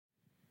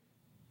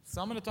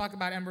So I'm going to talk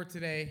about Ember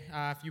today.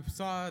 If you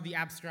saw the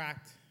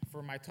abstract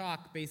for my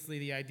talk, basically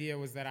the idea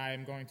was that I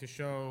am going to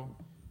show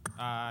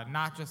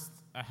not just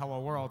a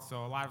hello world.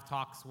 So a lot of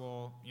talks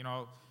will,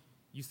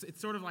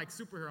 it's sort of like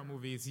superhero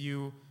movies.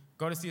 You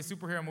go to see a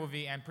superhero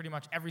movie, and pretty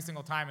much every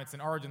single time it's an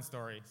origin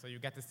story. So you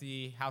get to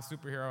see how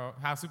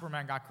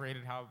Superman got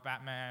created, how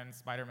Batman,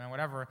 Spider-Man,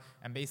 whatever,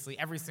 and basically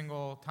every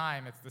single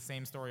time it's the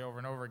same story over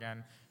and over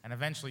again. And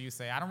eventually you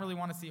say, I don't really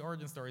want to see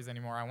origin stories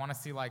anymore. I want to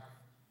see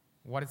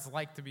what it's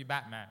like to be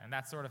Batman. And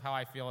that's sort of how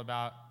I feel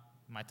about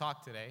my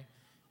talk today,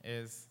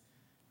 is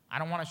I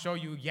don't want to show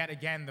you yet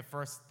again the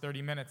first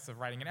 30 minutes of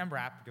writing an Ember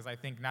app, because I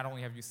think not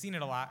only have you seen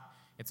it a lot,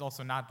 it's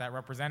also not that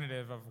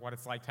representative of what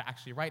it's like to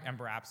actually write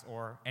Ember apps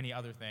or any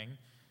other thing.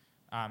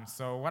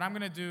 So what I'm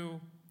going to do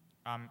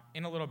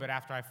in a little bit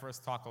after I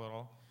first talk a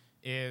little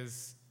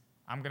is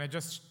I'm going to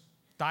just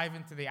dive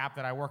into the app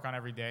that I work on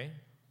every day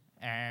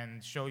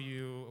and show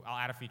you, I'll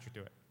add a feature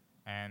to it.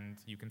 And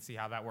you can see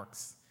how that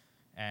works.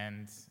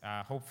 And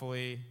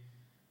hopefully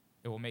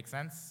it will make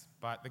sense.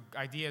 But the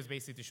idea is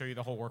basically to show you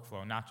the whole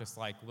workflow, not just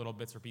like little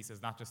bits or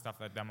pieces, not just stuff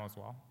that demos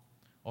well.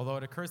 Although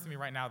it occurs to me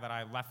right now that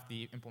I left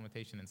the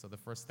implementation, and so the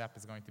first step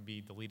is going to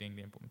be deleting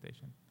the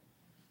implementation.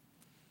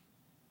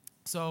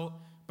 So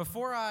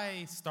before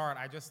I start,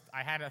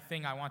 I had a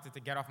thing I wanted to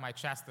get off my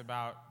chest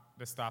about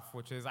this stuff,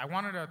 which is I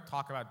wanted to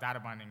talk about data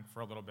binding for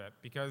a little bit,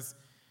 because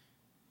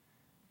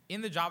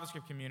in the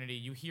JavaScript community,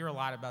 you hear a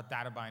lot about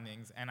data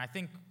bindings, and I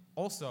think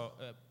also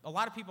a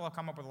lot of people have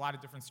come up with a lot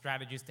of different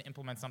strategies to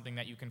implement something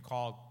that you can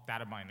call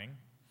data binding.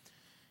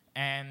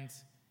 And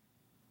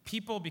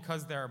people,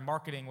 because they're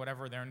marketing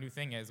whatever their new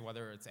thing is,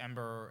 whether it's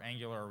Ember, or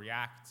Angular, or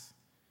React,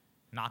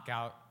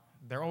 Knockout,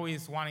 they're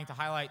always wanting to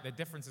highlight the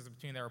differences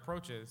between their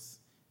approaches.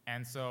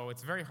 And so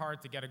it's very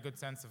hard to get a good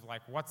sense of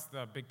what's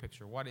the big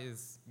picture,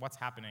 what's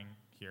happening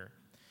here.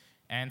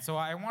 And so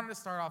I wanted to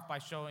start off by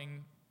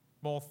showing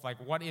both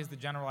what is the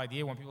general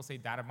idea when people say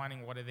data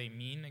binding, what do they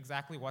mean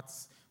exactly,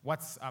 what's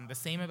the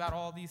same about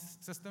all these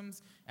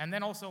systems, and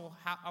then also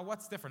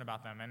what's different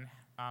about them, and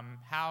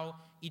how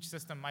each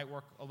system might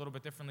work a little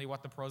bit differently,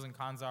 what the pros and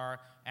cons are,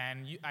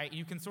 and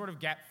you can sort of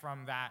get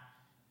from that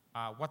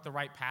what the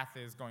right path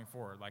is going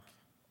forward.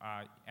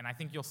 And I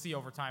think you'll see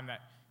over time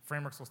that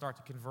frameworks will start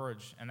to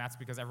converge, and that's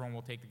because everyone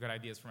will take the good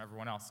ideas from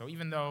everyone else. So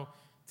even though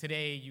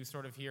today you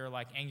sort of hear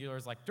Angular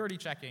is dirty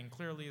checking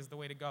clearly is the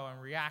way to go,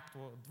 and React,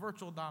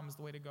 virtual DOM is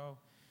the way to go,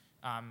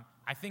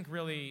 I think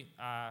really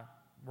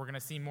we're going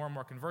to see more and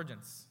more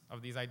convergence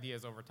of these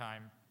ideas over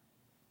time.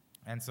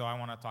 And so I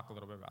want to talk a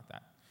little bit about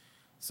that.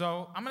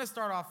 So I'm going to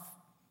start off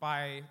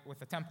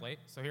with a template.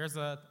 So here's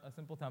a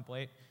simple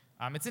template.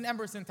 It's an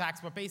Ember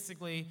syntax, but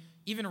basically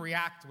even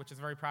React, which is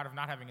very proud of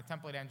not having a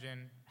template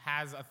engine,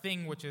 has a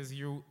thing which is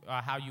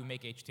how you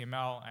make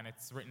HTML, and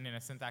it's written in a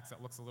syntax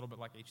that looks a little bit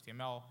like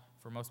HTML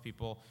for most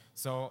people.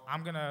 So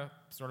I'm going to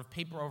sort of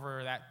paper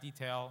over that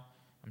detail.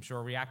 I'm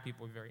sure React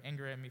people will be very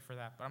angry at me for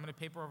that, but I'm going to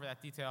paper over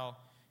that detail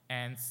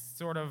and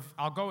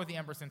I'll go with the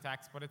Ember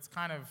syntax, but it's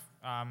kind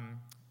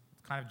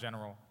of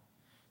general.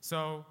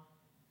 So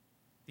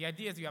the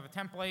idea is you have a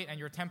template, and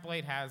your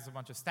template has a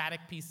bunch of static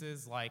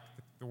pieces like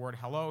the word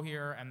hello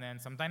here, and then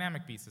some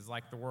dynamic pieces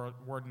like the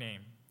word name.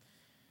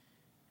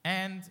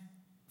 And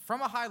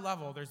from a high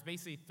level, there's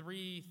basically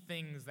three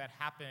things that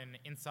happen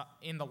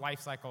in the life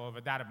cycle of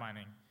a data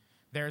binding.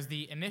 There's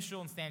the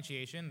initial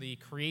instantiation, the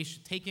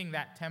creation, taking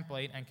that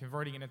template and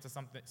converting it into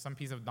some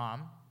piece of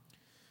DOM.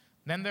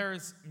 Then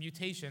there's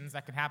mutations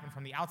that can happen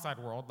from the outside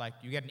world, like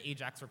you get an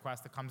AJAX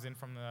request that comes in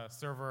from the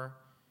server.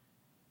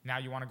 Now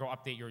you want to go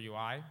update your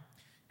UI.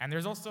 And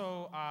there's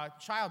also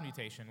child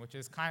mutation, which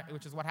is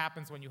what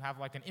happens when you have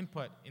an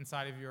input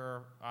inside of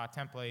your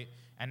template,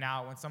 and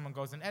now when someone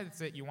goes and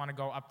edits it, you want to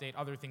go update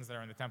other things that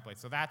are in the template.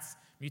 So that's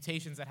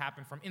mutations that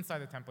happen from inside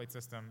the template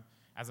system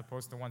as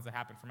opposed to ones that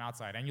happen from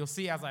outside. And you'll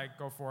see as I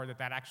go forward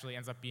that actually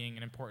ends up being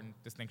an important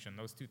distinction.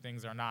 Those two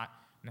things are not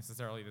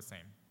necessarily the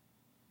same.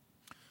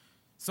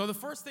 So the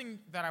first thing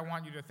that I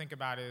want you to think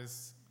about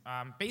is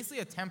basically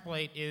a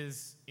template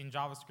is, in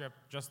JavaScript,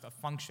 just a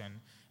function.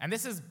 And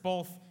this is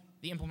both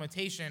the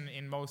implementation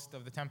in most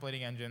of the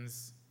templating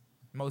engines,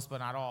 most but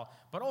not all,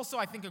 but also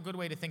I think a good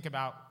way to think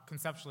about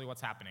conceptually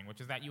what's happening, which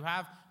is that you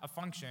have a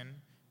function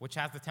which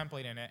has the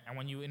template in it, and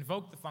when you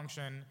invoke the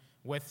function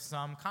with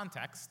some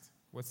context,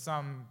 with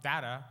some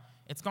data,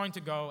 it's going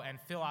to go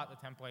and fill out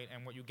the template,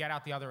 and what you get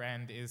out the other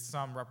end is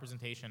some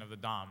representation of the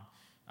DOM.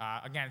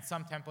 Again,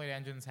 some template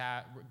engines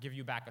give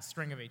you back a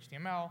string of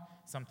HTML,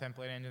 some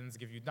template engines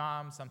give you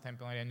DOM, some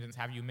template engines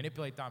have you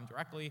manipulate DOM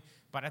directly,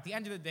 but at the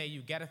end of the day,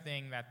 you get a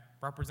thing that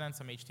represents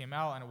some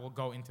HTML, and it will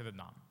go into the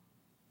DOM.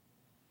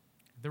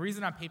 The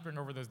reason I'm papering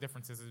over those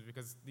differences is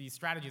because these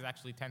strategies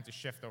actually tend to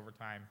shift over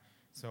time,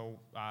 so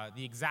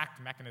the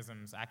exact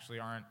mechanisms actually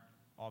aren't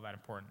all that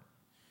important.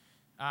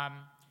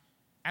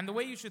 And the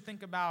way you should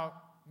think about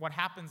what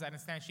happens at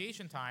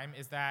instantiation time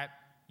is that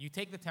you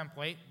take the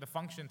template, the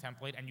function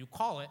template, and you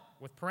call it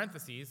with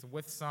parentheses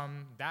with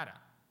some data.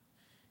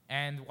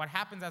 And what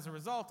happens as a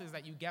result is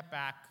that you get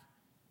back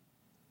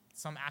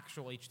some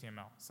actual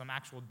HTML, some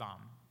actual DOM.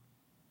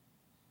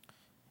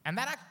 And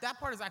that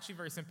part is actually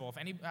very simple.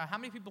 How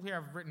many people here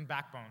have written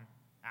Backbone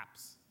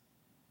apps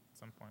at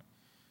some point?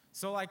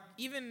 So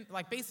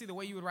basically the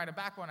way you would write a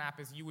Backbone app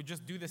is you would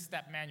just do this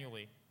step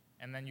manually,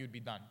 and then you'd be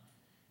done.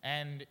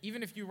 And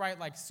even if you write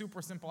like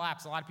super simple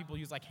apps, a lot of people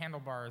use like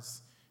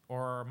Handlebars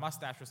or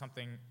Mustache or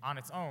something on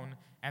its own,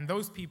 and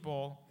those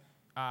people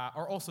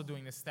are also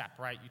doing this step,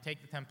 right? You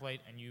take the template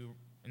and you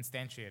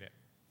instantiate it.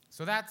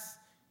 So that's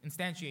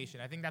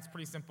instantiation. I think that's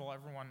pretty simple.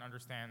 Everyone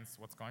understands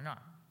what's going on.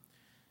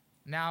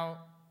 Now,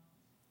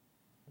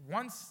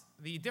 once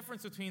the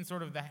difference between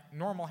sort of the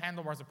normal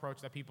Handlebars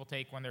approach that people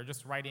take when they're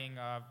just writing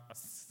a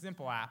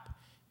simple app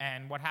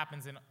and what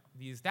happens in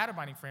these data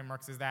binding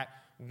frameworks is that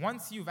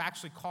once you've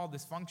actually called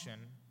this function,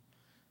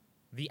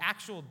 the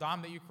actual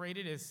DOM that you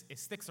created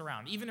sticks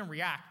around. Even in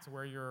React,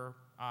 where you're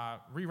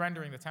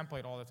re-rendering the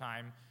template all the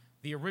time,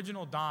 the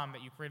original DOM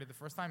that you created the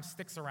first time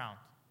sticks around.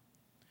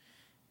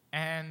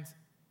 And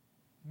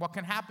what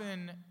can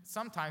happen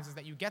sometimes is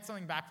that you get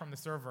something back from the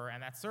server,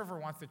 and that server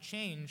wants to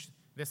change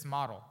this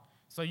model.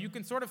 So you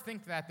can sort of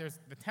think that there's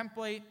the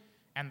template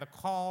and the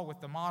call with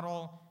the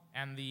model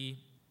and the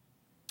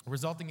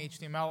resulting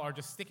HTML are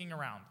just sticking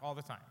around all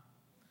the time.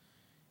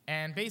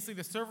 And basically,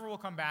 the server will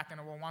come back and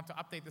it will want to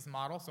update this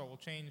model, so it will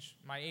change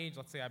my age.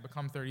 Let's say I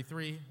become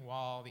 33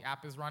 while the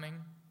app is running.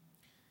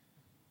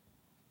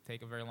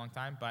 Take a very long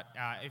time, but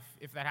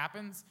if that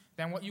happens,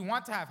 then what you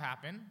want to have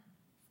happen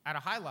at a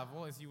high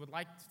level is you would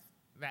like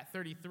that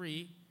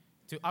 33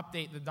 to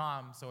update the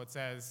DOM so it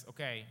says,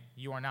 okay,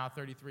 you are now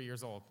 33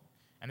 years old.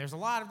 And there's a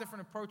lot of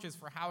different approaches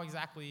for how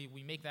exactly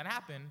we make that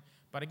happen.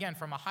 But again,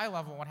 from a high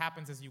level, what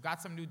happens is you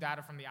got some new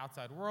data from the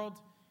outside world,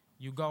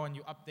 you go and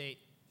you update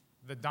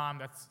the DOM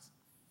that's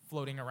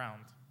floating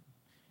around.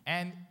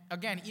 And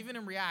again, even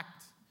in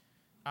React,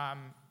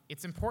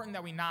 it's important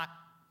that we not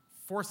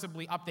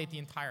forcibly update the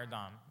entire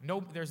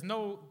DOM. There's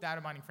no data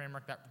binding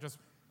framework that just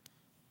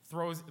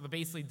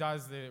basically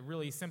does the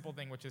really simple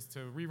thing, which is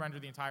to re-render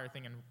the entire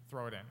thing and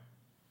throw it in.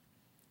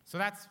 So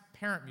that's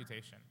parent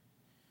mutation.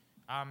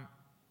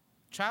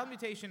 Child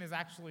mutation is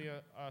actually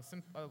a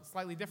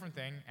slightly different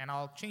thing, and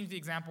I'll change the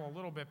example a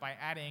little bit by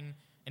adding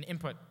an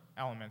input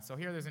element. So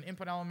here there's an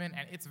input element,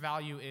 and its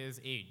value is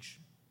age.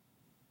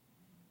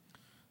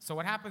 So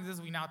what happens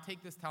is we now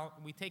take this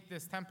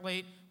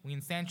template, we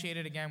instantiate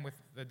it again with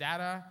the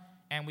data,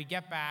 and we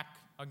get back,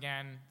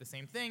 again, the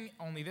same thing,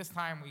 only this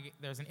time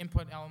there's an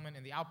input element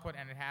in the output,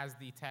 and it has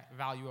the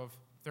value of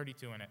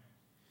 32 in it.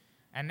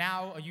 And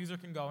now a user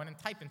can go in and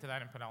type into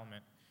that input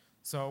element.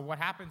 So what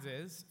happens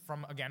is,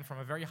 from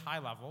a very high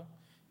level,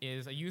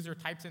 is a user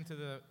types into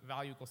the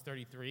value equals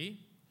 33,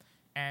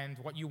 and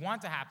what you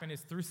want to happen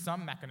is through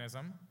some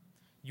mechanism,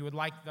 you would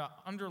like the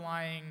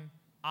underlying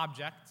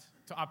object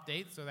to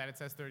update so that it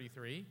says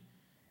 33,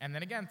 and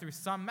then again, through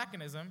some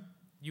mechanism,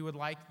 you would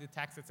like the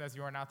text that says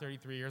you are now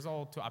 33 years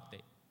old to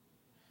update.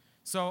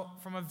 So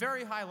from a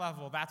very high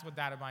level, that's what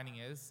data binding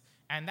is,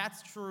 and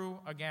that's true,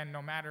 again,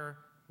 no matter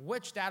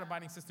which data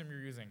binding system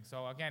you're using.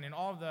 So again, in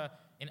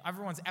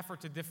everyone's effort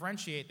to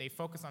differentiate, they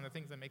focus on the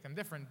things that make them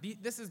different.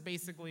 This is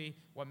basically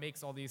what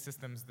makes all these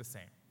systems the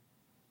same.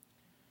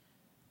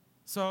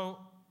 So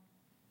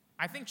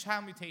I think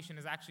child mutation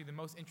is actually the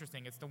most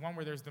interesting. It's the one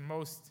where there's the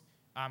most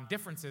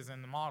differences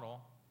in the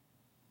model.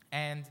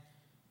 And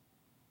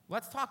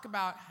let's talk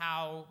about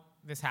how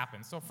this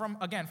happens. So from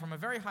a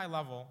very high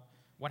level,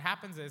 what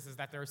happens is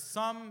that there's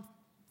some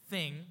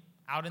thing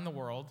out in the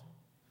world,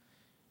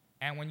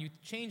 and when you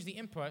change the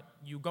input,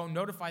 you go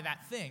notify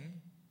that thing,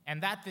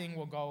 and that thing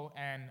will go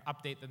and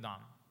update the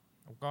DOM.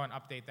 It'll go and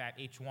update that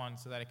H1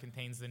 so that it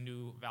contains the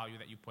new value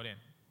that you put in.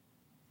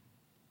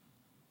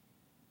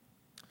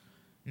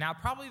 Now,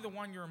 probably the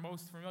one you're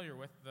most familiar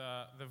with,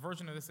 the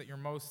version of this that you're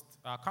most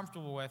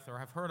comfortable with or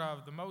have heard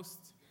of the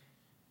most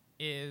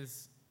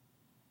is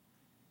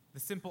the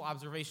simple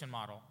observation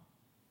model.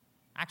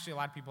 Actually, a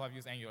lot of people have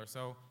used Angular,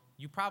 so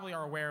you probably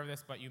are aware of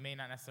this, but you may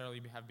not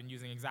necessarily have been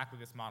using exactly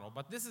this model.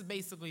 But this is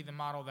basically the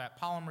model that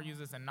Polymer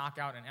uses and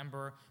Knockout and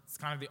Ember. It's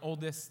kind of the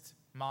oldest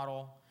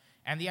model.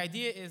 And the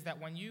idea is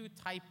that when you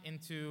type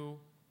into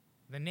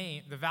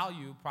the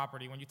value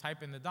property, when you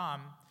type in the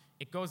DOM,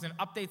 it goes and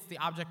updates the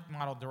object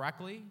model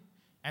directly,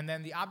 and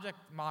then the object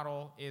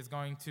model is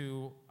going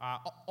to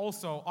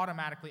also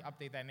automatically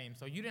update that name.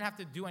 So you didn't have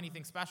to do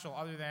anything special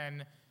other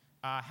than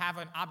have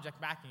an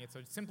object backing it. So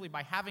simply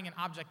by having an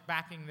object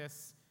backing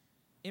this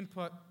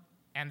input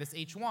and this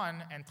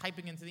H1 and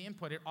typing into the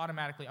input, it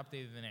automatically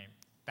updated the name.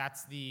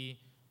 That's the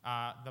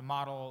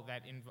model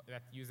that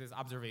uses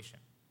observation.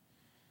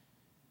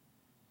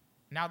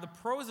 Now, the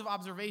pros of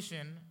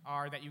observation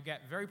are that you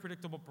get very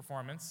predictable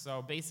performance.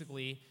 So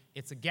basically,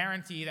 it's a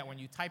guarantee that when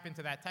you type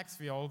into that text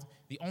field,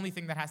 the only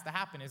thing that has to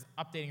happen is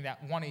updating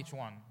that one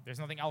H1. There's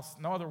nothing else,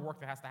 no other work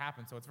that has to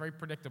happen, so it's very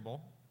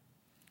predictable.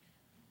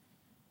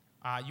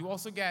 You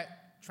also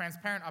get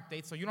transparent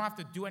updates, so you don't have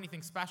to do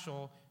anything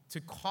special to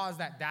cause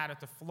that data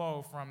to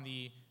flow from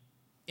the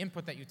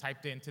input that you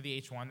typed in to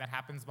the H1. That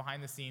happens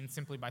behind the scenes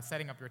simply by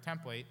setting up your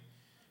template.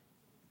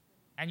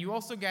 And you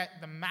also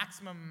get the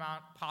maximum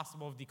amount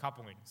possible of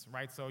decouplings,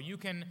 right? So you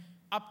can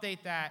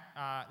update that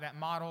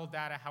model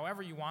data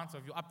however you want. So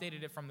if you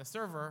updated it from the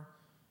server,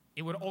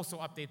 it would also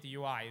update the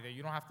UI.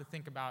 You don't have to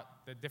think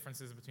about the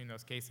differences between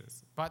those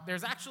cases. But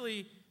there's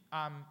actually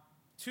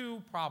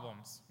two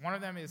problems. One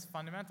of them is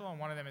fundamental, and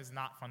one of them is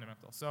not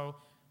fundamental. So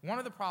one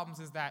of the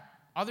problems is that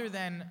other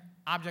than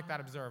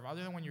object.observe,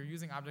 other than when you're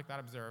using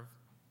object.observe,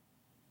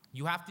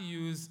 you have to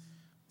use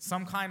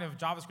some kind of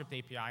JavaScript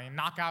API. In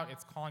Knockout,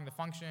 it's calling the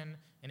function.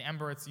 In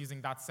Ember, it's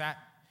using .set.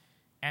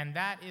 And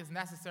that is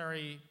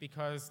necessary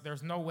because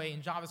there's no way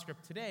in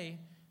JavaScript today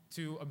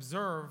to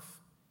observe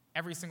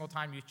every single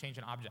time you change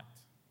an object.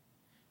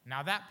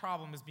 Now, that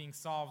problem is being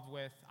solved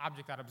with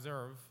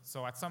object.observe.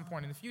 So at some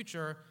point in the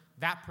future,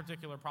 that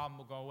particular problem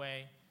will go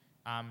away.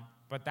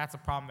 But that's a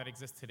problem that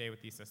exists today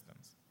with these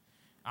systems.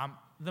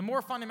 The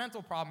more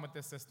fundamental problem with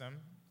this system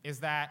is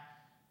that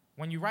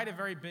when you write a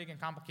very big and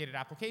complicated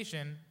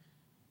application,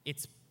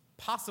 it's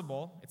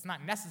possible, it's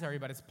not necessary,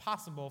 but it's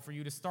possible for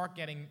you to start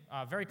getting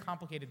very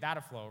complicated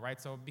data flow, right?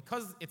 So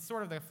because it's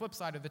sort of the flip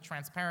side of the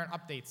transparent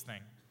updates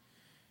thing,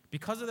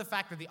 because of the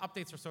fact that the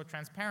updates are so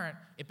transparent,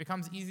 it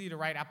becomes easy to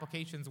write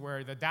applications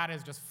where the data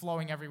is just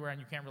flowing everywhere and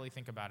you can't really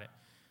think about it.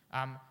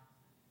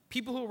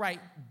 People who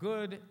write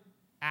good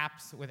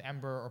apps with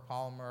Ember or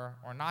Polymer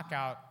or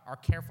Knockout are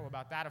careful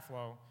about data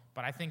flow,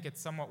 but I think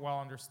it's somewhat well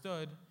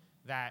understood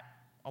that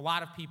a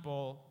lot of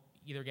people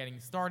either getting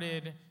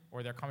started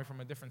or they're coming from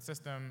a different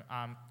system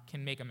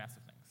can make a mess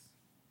of things.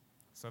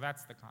 So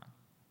that's the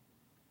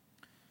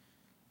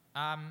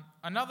con.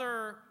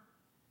 Another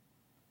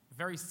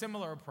very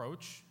similar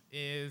approach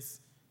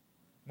is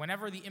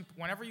whenever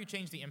you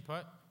change the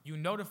input, you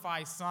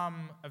notify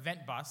some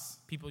event bus.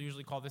 People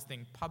usually call this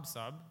thing pub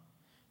sub.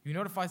 You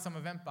notify some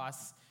event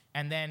bus,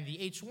 and then the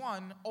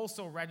H1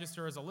 also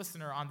registers a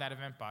listener on that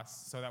event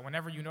bus, so that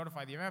whenever you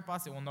notify the event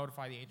bus, it will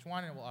notify the H1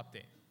 and it will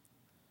update.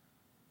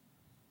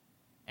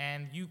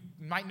 And you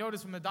might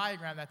notice from the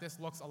diagram that this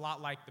looks a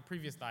lot like the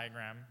previous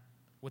diagram,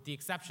 with the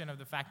exception of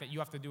the fact that you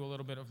have to do a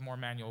little bit of more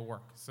manual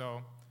work.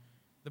 So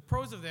the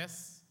pros of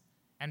this,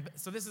 and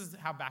so this is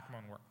how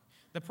Backbone works.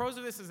 The pros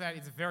of this is that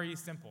it's very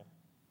simple.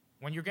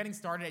 When you're getting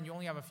started and you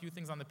only have a few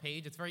things on the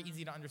page, it's very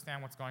easy to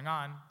understand what's going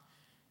on.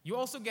 You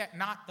also get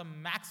not the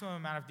maximum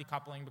amount of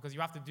decoupling because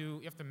you have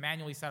to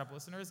manually set up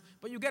listeners,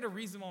 but you get a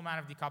reasonable amount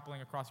of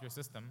decoupling across your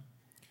system.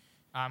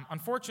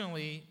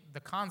 Unfortunately, the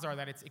cons are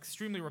that it's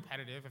extremely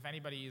repetitive. If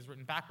anybody has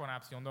written Backbone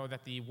apps, you'll know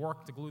that the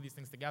work to glue these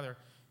things together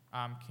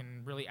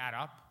can really add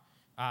up.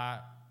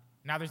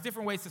 Now, there's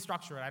different ways to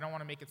structure it. I don't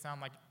want to make it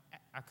sound like,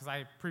 because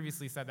I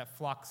previously said that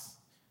Flux,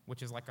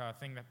 which is like a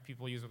thing that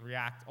people use with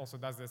React, also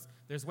does this.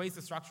 There's ways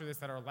to structure this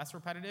that are less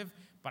repetitive,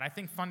 but I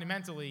think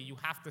fundamentally you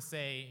have to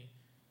say,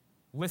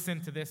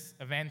 listen to this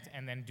event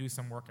and then do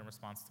some work in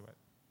response to it.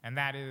 And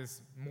that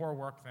is more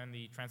work than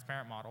the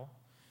transparent model.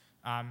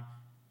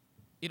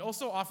 It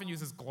also often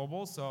uses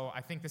globals, so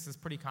I think this is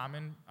pretty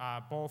common.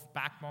 Both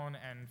Backbone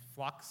and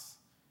Flux,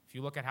 if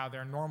you look at how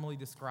they're normally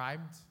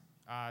described,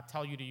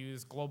 tell you to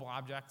use global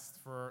objects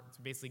to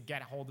basically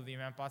get a hold of the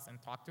event bus and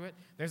talk to it.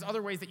 There's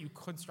other ways that you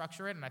could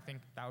structure it, and I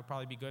think that would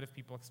probably be good if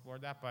people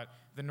explored that, but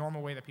the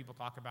normal way that people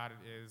talk about it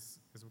is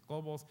with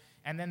globals.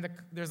 And then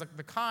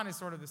the con is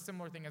sort of the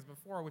similar thing as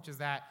before, which is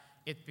that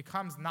it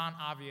becomes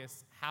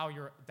non-obvious how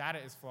your data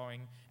is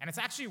flowing, and it's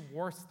actually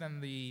worse than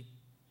the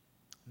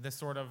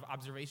sort of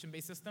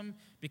observation-based system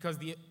because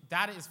the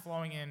data is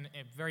flowing in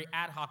a very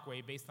ad hoc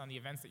way based on the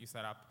events that you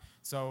set up.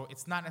 So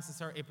it's not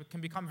necessary, it can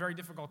become very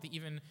difficult to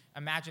even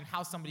imagine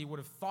how somebody would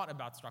have thought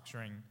about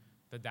structuring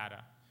the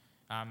data.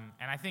 And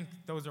I think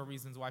those are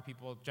reasons why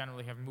people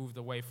generally have moved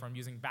away from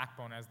using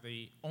Backbone as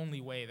the only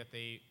way that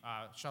they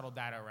shuttle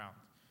data around.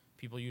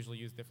 People usually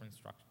use different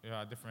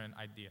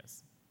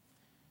ideas.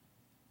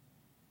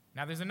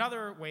 Now, there's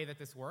another way that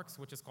this works,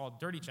 which is called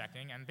dirty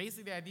checking. And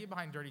basically, the idea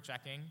behind dirty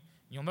checking,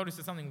 you'll notice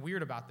there's something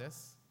weird about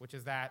this, which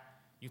is that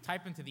you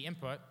type into the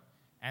input,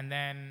 and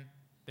then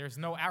there's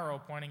no arrow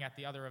pointing at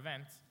the other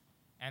event,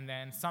 and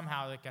then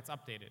somehow it gets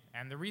updated.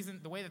 And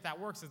the way that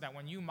works is that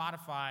when you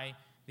modify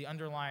the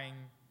underlying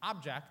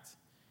object,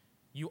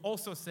 you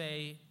also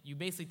you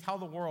basically tell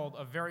the world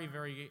a very,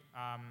 very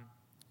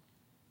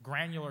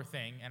granular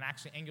thing, and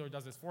actually Angular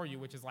does this for you,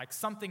 which is like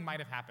something might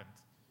have happened.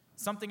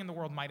 Something in the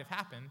world might have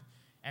happened.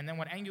 And then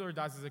what Angular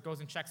does is it goes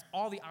and checks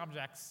all the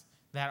objects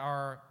that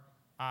are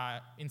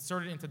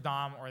inserted into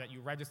DOM or that you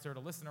registered a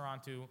listener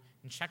onto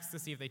and checks to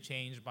see if they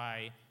change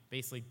by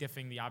basically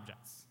diffing the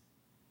objects.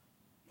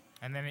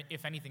 And then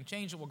if anything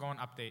changed, it will go and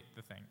update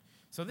the thing.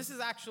 So this is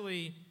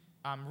actually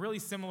really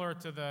similar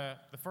to the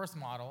first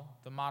model,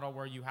 the model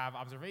where you have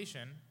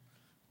observation,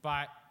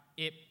 but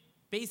it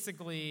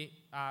basically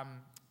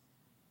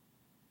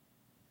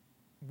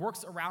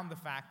works around the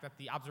fact that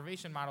the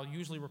observation model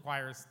usually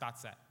requires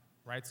 .set.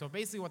 Right? So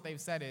basically what they've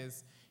said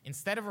is,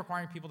 instead of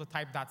requiring people to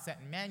type .set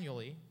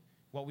manually,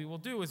 what we will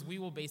do is we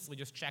will basically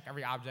just check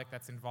every object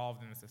that's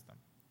involved in the system.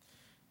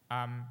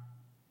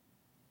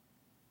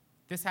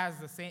 This has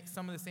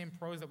some of the same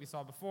pros that we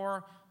saw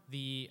before.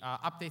 The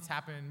updates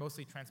happen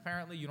mostly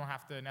transparently. You don't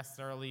have to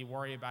necessarily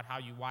worry about how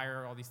you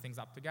wire all these things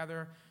up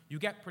together. You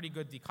get pretty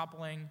good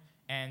decoupling,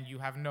 and you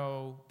have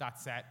no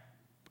 .set,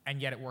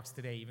 and yet it works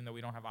today, even though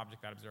we don't have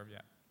object.observe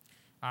yet.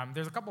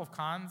 There's a couple of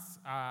cons.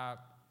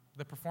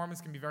 The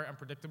performance can be very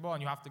unpredictable,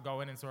 and you have to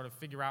go in and sort of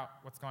figure out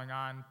what's going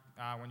on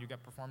when you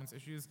get performance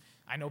issues.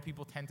 I know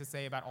people tend to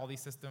say about all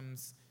these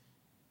systems,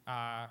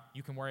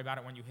 you can worry about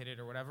it when you hit it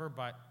or whatever,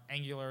 but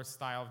Angular's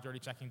style of dirty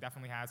checking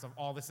definitely has, of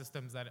all the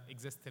systems that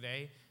exist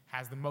today,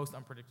 has the most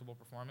unpredictable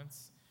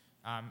performance.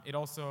 It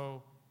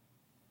also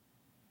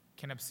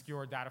can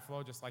obscure data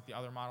flow, just like the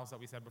other models that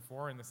we said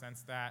before, in the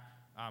sense that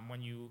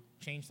when you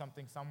change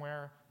something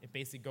somewhere, it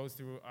basically goes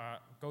through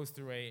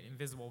an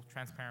invisible,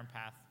 transparent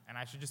path. And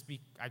I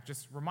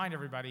just remind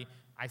everybody,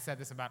 I said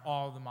this about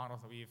all the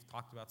models that we've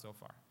talked about so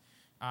far.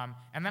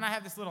 And then I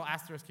have this little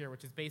asterisk here,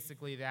 which is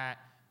basically that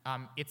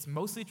it's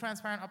mostly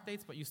transparent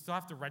updates, but you still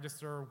have to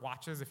register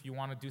watches if you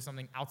want to do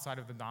something outside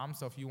of the DOM.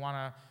 So if you want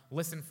to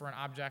listen for an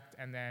object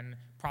and then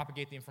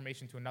propagate the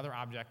information to another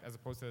object as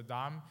opposed to the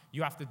DOM,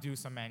 you have to do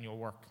some manual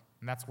work.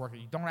 And that's work that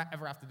you don't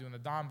ever have to do in the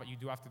DOM, but you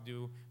do have to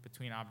do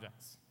between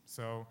objects.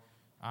 So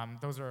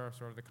those are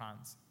sort of the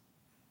cons.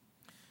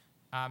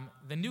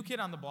 The new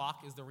kid on the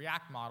block is the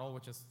React model,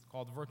 which is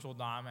called virtual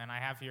DOM, and I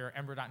have here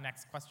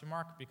Ember.next ?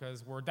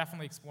 Because we're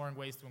definitely exploring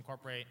ways to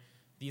incorporate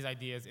these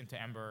ideas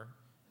into Ember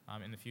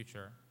in the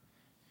future.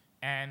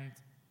 And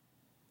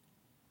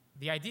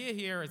the idea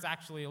here is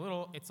actually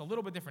it's a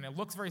little bit different. It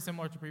looks very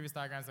similar to previous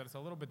diagrams, but it's a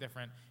little bit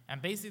different.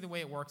 And basically the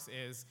way it works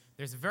is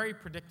there's very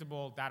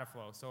predictable data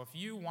flow. So if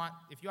you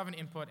have an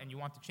input and you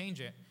want to change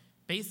it,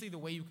 basically the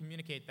way you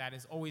communicate that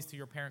is always to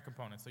your parent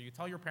component. So you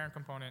tell your parent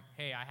component,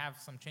 hey, I have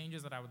some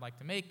changes that I would like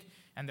to make,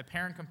 and the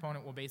parent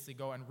component will basically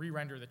go and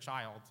re-render the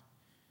child.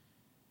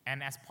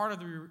 And as part of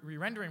the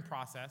re-rendering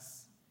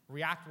process,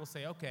 React will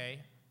say, okay,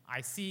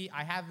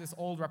 I have this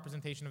old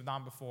representation of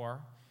DOM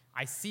before.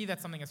 I see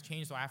that something has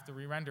changed, so I have to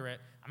re-render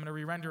it. I'm going to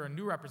re-render a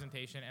new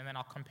representation, and then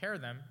I'll compare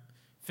them,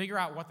 figure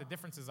out what the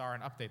differences are,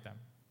 and update them.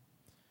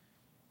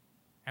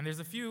 And there's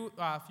a few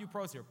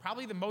pros here.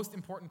 Probably the most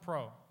important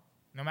pro,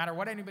 no matter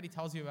what anybody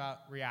tells you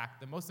about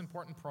React, the most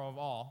important pro of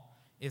all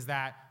is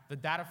that the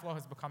data flow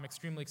has become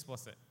extremely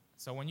explicit.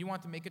 So when you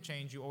want to make a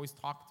change, you always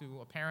talk to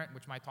a parent,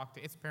 which might talk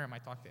to its parent,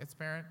 might talk to its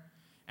parent,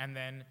 and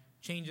then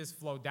changes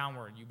flow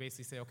downward. You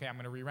basically say, okay, I'm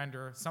going to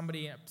re-render. Some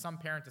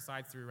parent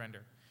decides to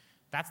re-render.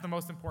 That's the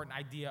most important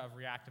idea of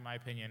React, in my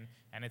opinion,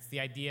 and it's the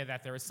idea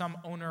that there is some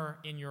owner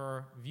in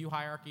your view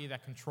hierarchy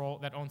that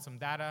owns some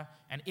data,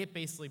 and it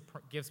basically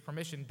gives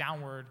permission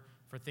downward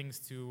for things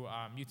to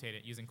mutate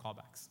it using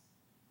callbacks.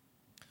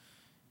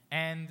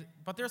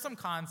 But there are some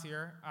cons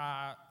here.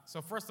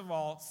 So first of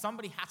all,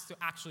 somebody has to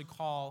actually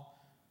call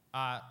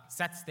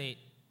set state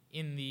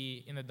in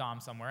the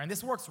DOM somewhere, and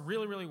this works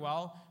really, really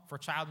well for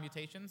child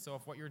mutation. So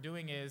if what you're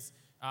doing is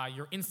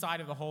you're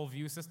inside of the whole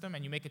view system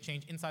and you make a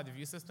change inside the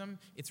view system,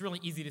 it's really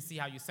easy to see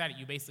how you set it.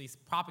 You basically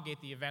propagate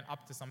the event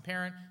up to some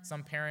parent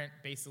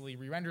basically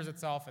re-renders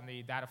itself, and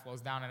the data flows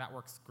down, and that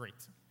works great.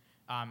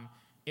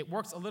 It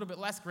works a little bit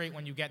less great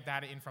when you get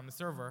data in from the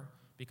server,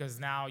 because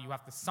now you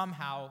have to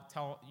somehow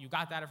you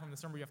got data from the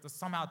server, you have to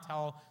somehow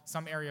tell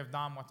some area of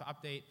DOM what to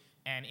update,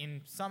 and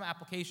in some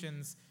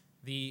applications,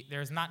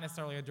 there's not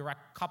necessarily a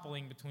direct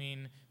coupling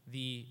between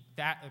the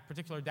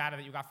particular data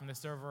that you got from the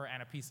server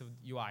and a piece of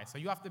UI. So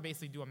you have to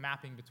basically do a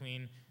mapping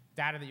between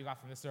data that you got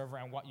from the server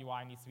and what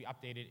UI needs to be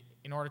updated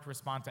in order to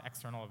respond to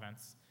external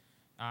events,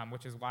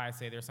 which is why I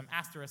say there's some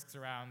asterisks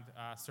around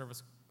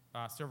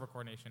server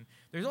coordination.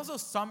 There's also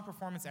some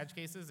performance edge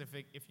cases.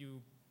 If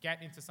you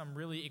get into some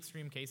really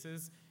extreme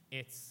cases,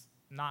 it's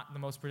not the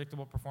most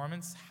predictable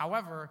performance.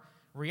 However,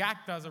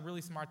 React does a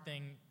really smart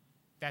thing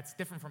that's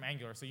different from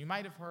Angular. So you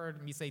might have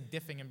heard me say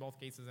diffing in both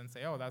cases and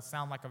say, oh, that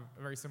sounds like a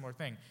very similar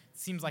thing. It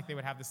seems like they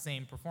would have the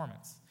same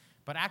performance.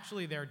 But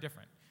actually, they're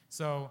different.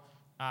 So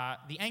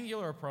the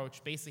Angular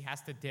approach basically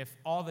has to diff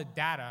all the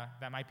data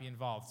that might be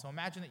involved. So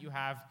imagine that you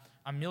have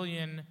 1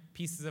 million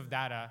pieces of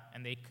data,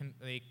 and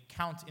they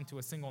count into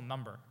a single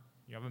number.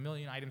 You have 1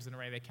 million items in an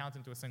array, they count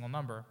into a single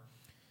number.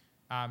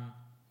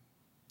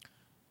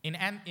 In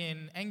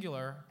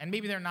Angular, and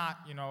maybe they're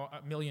not 1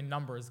 million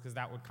numbers, because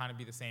that would kind of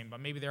be the same,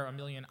 but maybe there are 1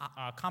 million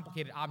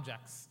complicated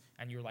objects,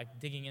 and you're like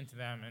digging into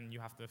them, and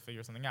you have to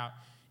figure something out.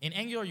 In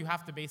Angular, you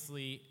have to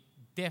basically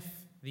diff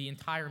the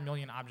entire 1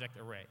 million object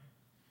array.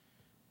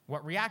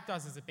 What React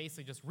does is it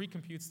basically just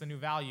recomputes the new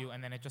value,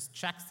 and then it just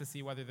checks to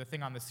see whether the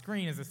thing on the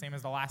screen is the same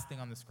as the last thing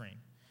on the screen.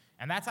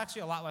 And that's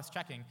actually a lot less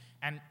checking.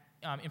 And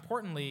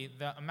importantly,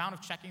 the amount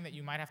of checking that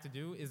you might have to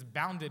do is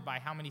bounded by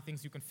how many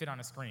things you can fit on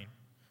a screen,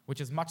 which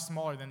is much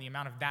smaller than the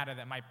amount of data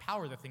that might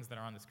power the things that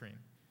are on the screen,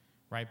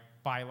 right?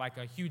 By like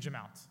a huge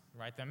amount,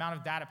 right? The amount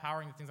of data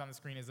powering the things on the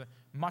screen is a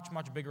much,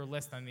 much bigger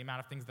list than the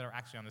amount of things that are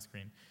actually on the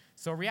screen.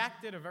 So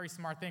React did a very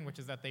smart thing, which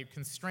is that they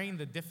constrained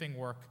the diffing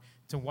work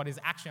to what is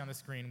actually on the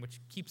screen, which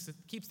keeps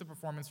the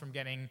performance from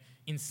getting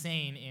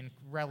insane in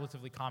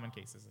relatively common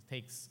cases. It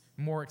takes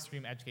more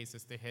extreme edge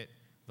cases to hit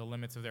the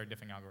limits of their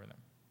diffing algorithm.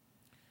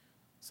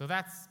 So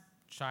that's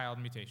child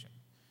mutation.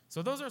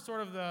 So those are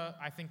sort of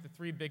I think the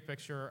three big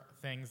picture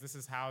things. This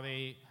is how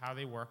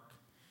they work.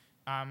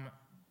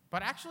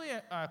 But actually,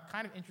 a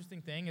kind of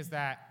interesting thing is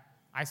that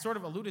I sort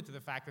of alluded to the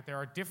fact that there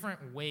are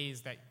different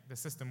ways that the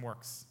system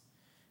works.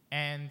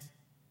 And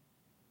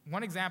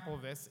one example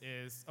of this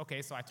is,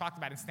 okay, so I talked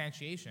about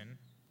instantiation,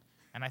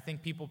 and I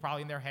think people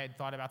probably in their head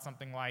thought about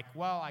something like,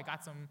 well,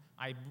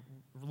 I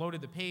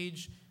loaded the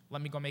page,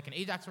 let me go make an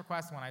AJAX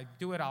request. When I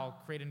do it, I'll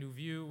create a new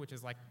view, which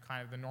is like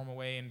kind of the normal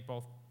way in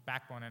both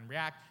Backbone and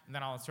React, and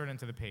then I'll insert it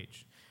into the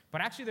page.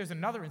 But actually, there's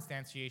another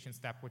instantiation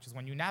step, which is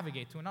when you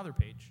navigate to another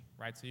page,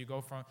 right? So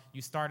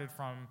you started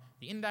from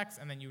the index,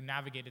 and then you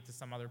navigated to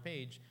some other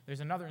page. There's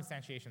another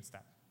instantiation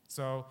step.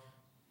 So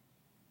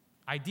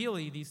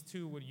ideally, these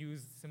two would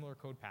use similar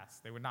code paths.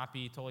 They would not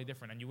be totally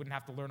different, and you wouldn't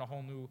have to learn a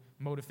whole new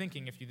mode of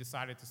thinking if you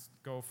decided to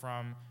go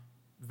from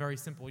very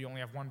simple, you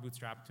only have one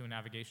bootstrap, to a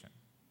navigation.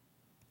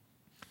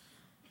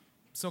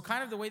 So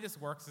kind of the way this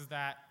works is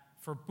that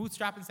for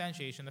bootstrap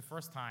instantiation, the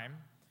first time,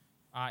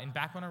 in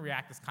Backbone and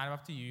React, it's kind of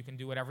up to you. You can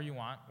do whatever you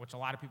want, which a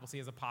lot of people see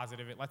as a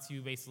positive. It lets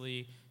you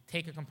basically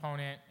take a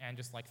component and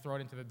just like throw it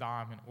into the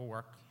DOM, and it will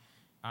work.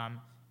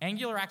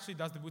 Angular actually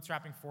does the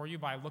bootstrapping for you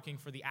by looking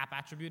for the app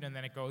attribute, and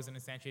then it goes and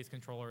instantiates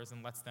controllers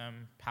and lets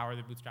them power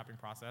the bootstrapping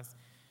process.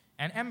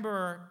 And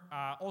Ember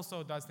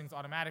also does things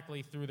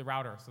automatically through the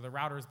router. So the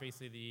router is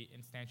basically the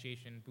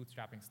instantiation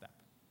bootstrapping step.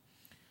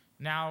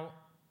 Now,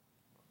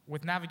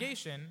 with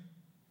navigation,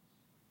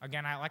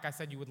 again, like I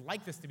said, you would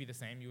like this to be the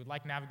same. You would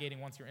like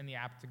navigating once you're in the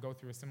app to go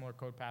through a similar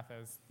code path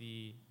as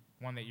the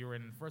one that you were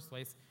in the first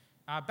place.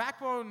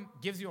 Backbone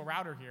gives you a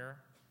router here,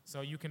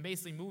 so you can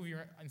basically move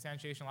your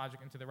instantiation logic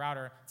into the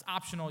router. It's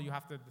optional. You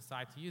have to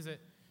decide to use it.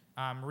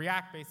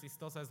 React basically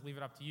still says leave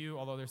it up to you,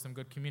 although there's some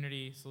good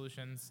community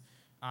solutions.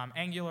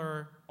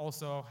 Angular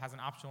also has an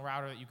optional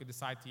router that you could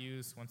decide to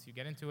use once you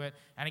get into it.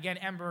 And again,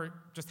 Ember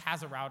just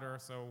has a router,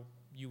 so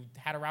you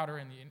had a router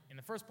in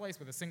the first place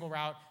with a single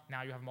route.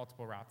 Now you have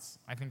multiple routes.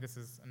 I think this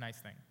is a nice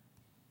thing.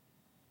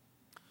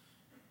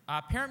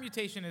 Parent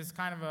mutation is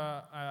kind of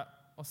a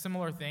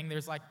similar thing.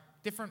 There's like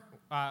different,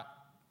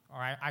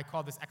 I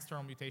called this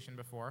external mutation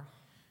before.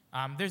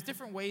 There's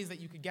different ways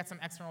that you could get some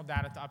external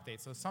data to update.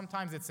 So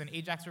sometimes it's an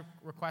AJAX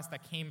request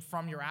that came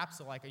from your app,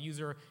 so like a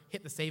user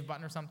hit the save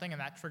button or something,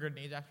 and that triggered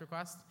an AJAX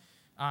request.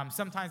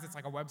 Sometimes it's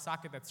like a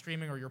WebSocket that's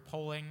streaming, or you're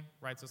polling,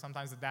 right? So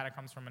sometimes the data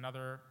comes from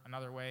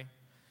another way.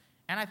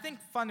 And I think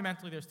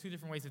fundamentally there's two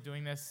different ways of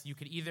doing this. You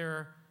could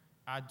either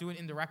do it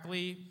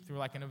indirectly through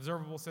like an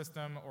observable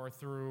system or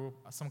through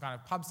some kind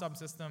of pub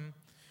subsystem,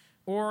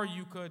 or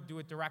you could do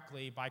it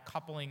directly by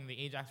coupling the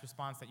AJAX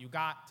response that you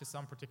got to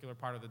some particular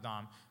part of the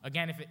DOM.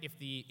 Again, if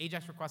the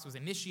AJAX request was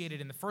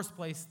initiated in the first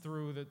place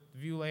through the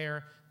view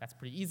layer, that's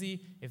pretty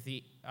easy. If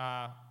the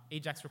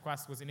AJAX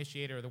request was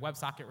initiated, or the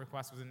WebSocket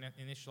request was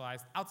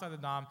initialized outside the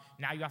DOM,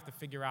 now you have to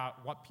figure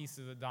out what pieces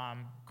of the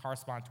DOM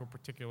correspond to a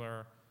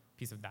particular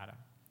piece of data.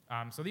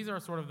 So these are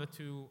sort of the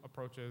two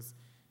approaches.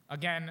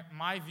 Again,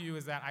 my view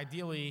is that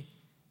ideally,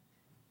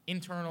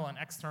 internal and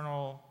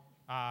external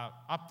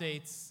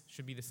updates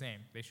should be the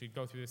same. They should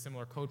go through a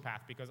similar code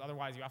path, because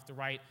otherwise you have to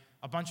write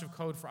a bunch of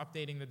code for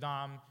updating the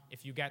DOM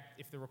if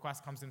the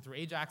request comes in through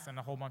AJAX, and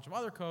a whole bunch of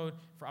other code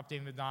for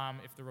updating the DOM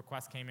if the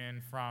request came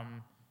in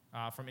from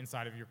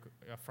inside of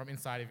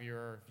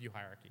your view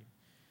hierarchy.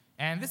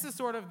 And this is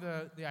sort of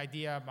the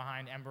idea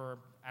behind Ember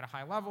at a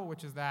high level,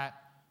 which is that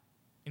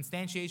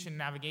instantiation and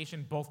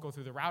navigation both go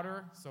through the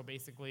router. So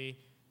basically,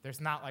 there's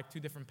not like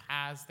two different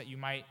paths that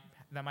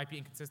might be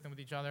inconsistent with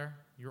each other.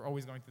 You're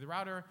always going through the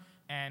router.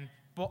 And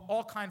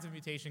all kinds of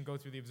mutation go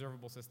through the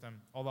observable system.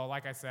 Although,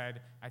 like I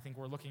said, I think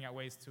we're looking at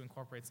ways to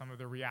incorporate some of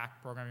the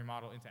React programming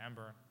model into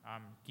Ember.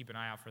 Keep an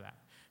eye out for that.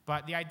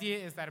 But the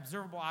idea is that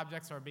observable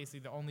objects are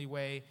basically the only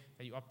way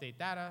that you update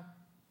data.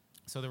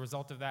 So the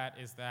result of that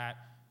is that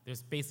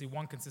there's basically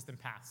one consistent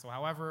path. So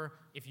however,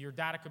 if your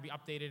data could be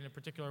updated in a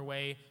particular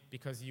way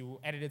because you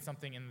edited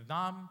something in the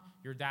DOM,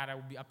 your data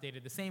will be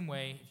updated the same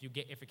way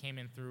if it came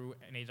in through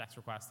an AJAX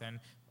request.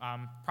 And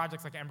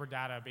projects like Ember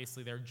Data,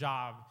 basically their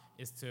job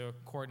is to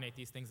coordinate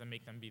these things and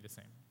make them be the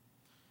same.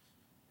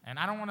 And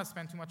I don't want to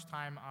spend too much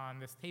time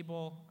on this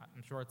table.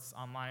 I'm sure it's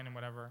online and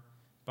whatever.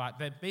 But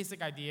the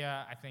basic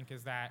idea, I think,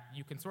 is that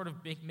you can sort of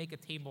make a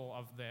table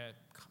of the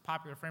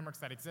popular frameworks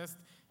that exist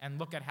and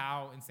look at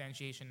how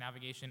instantiation,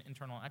 navigation,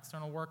 internal and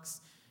external works.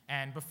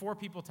 And before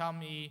people tell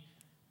me,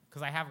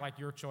 because I have like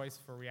your choice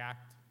for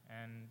React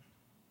and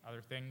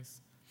other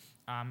things,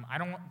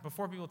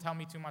 before people tell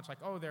me too much like,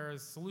 oh,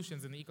 there's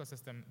solutions in the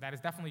ecosystem, that is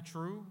definitely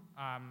true.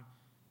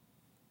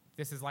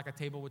 This is like a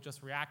table with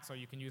just React, so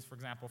you can use, for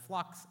example,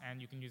 Flux,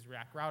 and you can use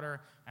React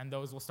Router, and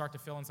those will start to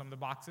fill in some of the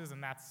boxes,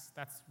 and that's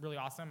really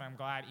awesome, and I'm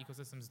glad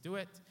ecosystems do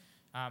it.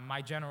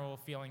 My general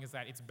feeling is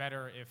that it's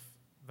better if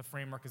the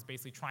framework is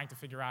basically trying to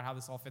figure out how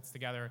this all fits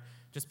together,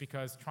 just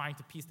because trying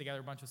to piece together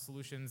a bunch of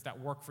solutions that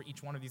work for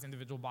each one of these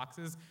individual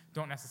boxes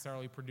don't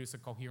necessarily produce a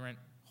coherent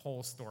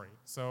whole story.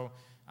 So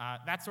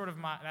that's sort of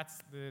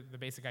the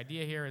basic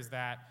idea here, is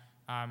that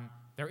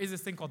there is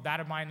this thing called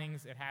data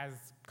bindings. It has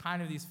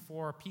kind of these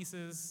 4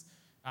 pieces.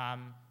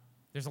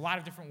 There's a lot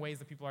of different ways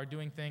that people are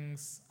doing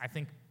things. I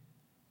think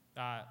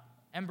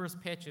Ember's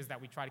pitch is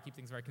that we try to keep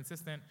things very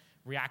consistent.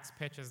 React's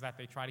pitch is that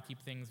they try to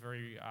keep things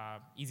very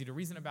easy to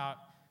reason about.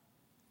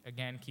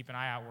 Again, keep an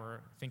eye out. We're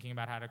thinking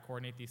about how to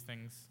coordinate these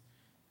things.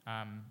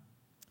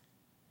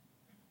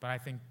 But I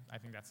think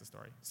that's the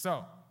story.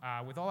 So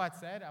with all that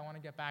said, I want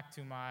to get back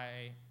to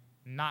my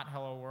not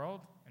hello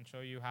world and show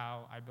you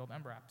how I build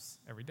Ember apps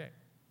every day.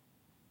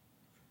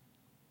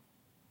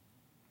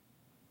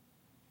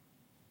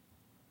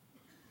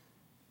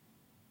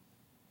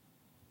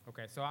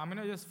 Okay, so I'm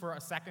going to just for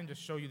a second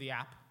just show you the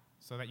app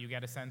so that you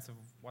get a sense of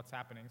what's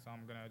happening. So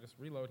I'm going to just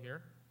reload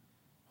here.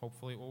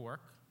 Hopefully it will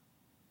work.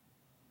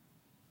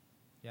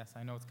 Yes,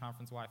 I know it's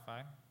conference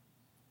Wi-Fi.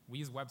 We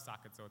use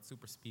WebSocket, so it's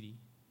super speedy.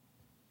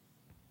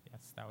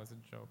 Yes, that was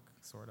a joke,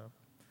 sort of.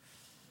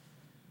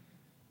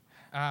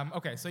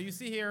 Okay, so you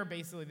see here,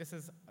 basically, this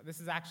is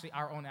actually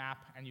our own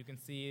app, and you can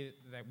see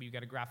that we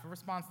get a graph of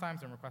response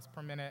times and requests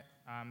per minute.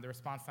 The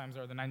response times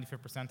are the 95th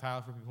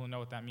percentile for people who know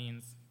what that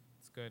means.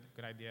 It's good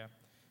idea.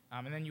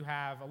 And then you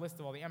have a list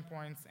of all the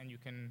endpoints, and you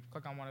can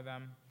click on one of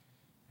them.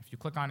 If you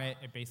click on it,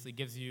 it basically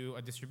gives you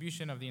a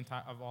distribution of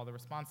of all the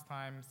response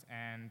times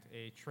and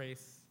a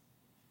trace.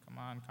 Come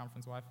on,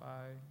 conference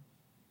Wi-Fi.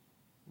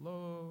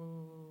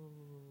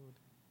 Load.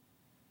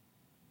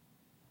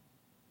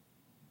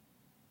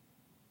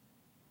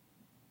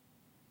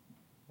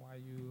 Why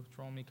you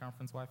trolling me,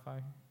 conference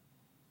Wi-Fi?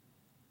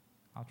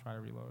 I'll try to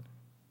reload.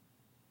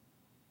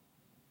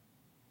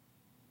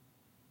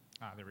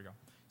 There we go.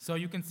 So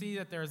you can see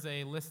that there's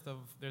a list of,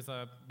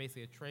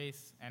 basically a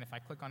trace, and if I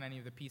click on any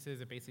of the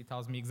pieces, it basically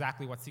tells me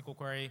exactly what SQL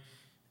query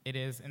it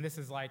is, and this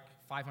is like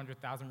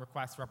 500,000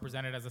 requests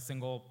represented as a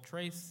single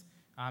trace.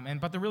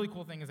 But the really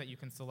cool thing is that you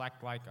can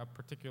select like a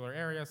particular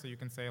area, so you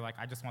can say like,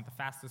 I just want the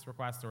fastest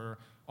request or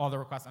all the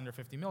requests under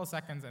 50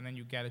 milliseconds, and then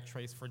you get a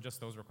trace for just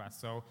those requests.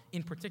 So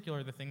in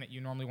particular, the thing that you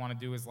normally want to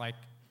do is like,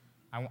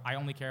 I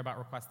only care about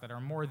requests that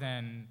are more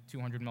than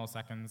 200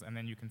 milliseconds, and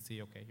then you can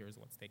see, okay, here's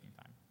what's taking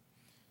time.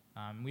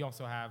 We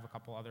also have a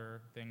couple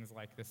other things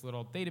like this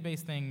little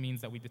database thing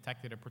means that we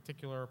detected a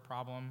particular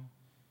problem.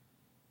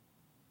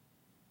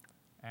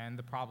 And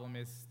the problem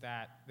is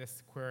that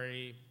this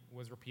query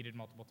was repeated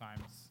multiple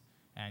times.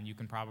 And you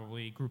can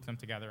probably group them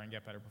together and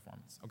get better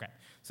performance. Okay,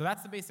 so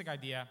that's the basic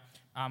idea.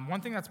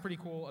 One thing that's pretty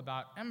cool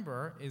about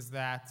Ember is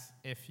that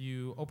if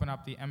you open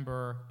up the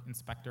Ember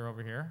inspector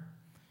over here,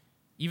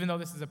 even though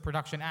this is a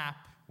production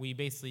app,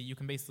 you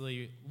can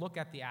basically look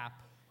at the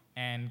app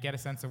and get a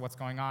sense of what's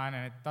going on,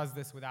 and it does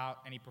this without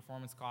any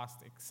performance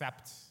cost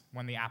except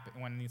when the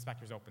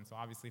inspector's open. So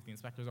obviously if the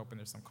inspector's open,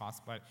 there's some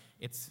cost, but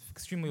it's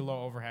extremely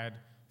low overhead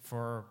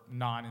for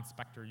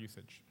non-inspector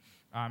usage.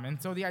 And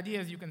so the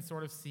idea is you can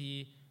sort of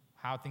see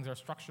how things are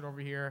structured over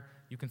here.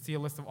 You can see a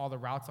list of all the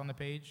routes on the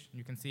page.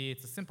 You can see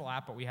it's a simple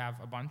app, but we have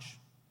a bunch.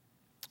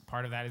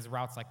 Part of that is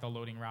routes like the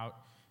loading route.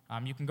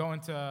 You can go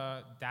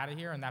into data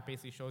here, and that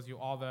basically shows you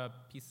all the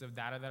pieces of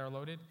data that are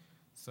loaded.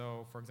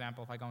 So for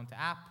example, if I go into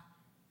app,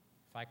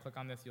 if I click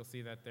on this, you'll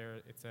see that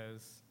it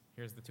says,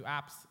 here's the two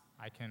apps.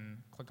 I can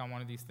click on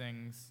one of these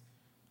things.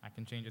 I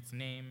can change its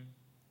name.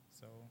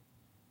 So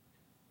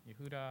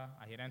Yehuda,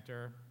 I hit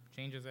enter,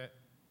 changes it.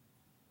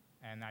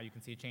 And now you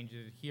can see it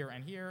changes it here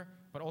and here.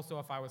 But also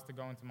if I was to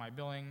go into my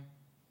billing,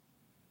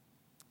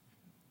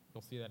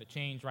 you'll see that it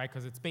changed, right?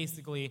 Because it's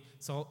basically,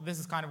 so this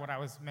is kind of what I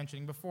was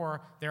mentioning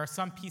before. There are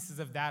some pieces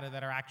of data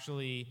that are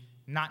actually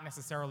not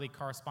necessarily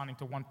corresponding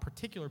to one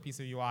particular piece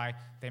of UI.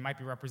 They might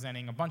be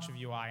representing a bunch of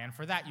UI. And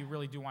for that, you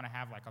really do want to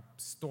have like a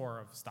store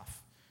of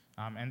stuff.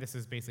 And this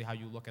is basically how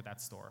you look at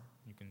that store.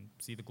 You can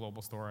see the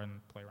global store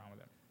and play around with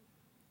it.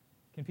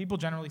 Can people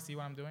generally see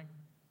what I'm doing?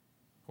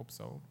 Hope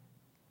so.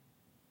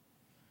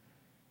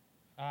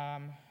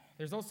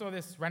 There's also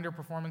this render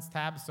performance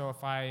tab. So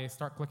if I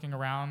start clicking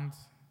around,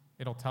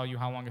 it'll tell you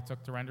how long it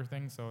took to render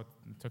things. So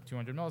it took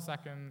 200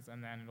 milliseconds,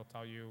 and then it'll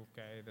tell you,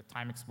 okay, the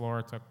time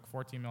explorer took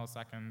 14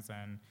 milliseconds,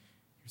 and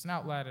here's an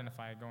outlet. And if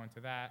I go into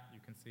that,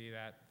 you can see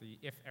that the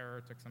if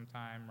error took some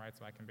time, right?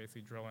 So I can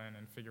basically drill in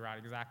and figure out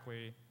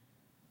exactly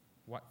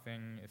what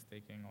thing is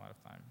taking a lot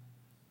of time.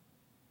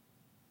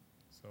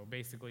 So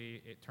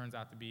basically, it turns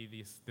out to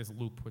be this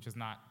loop, which is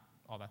not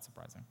all that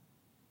surprising.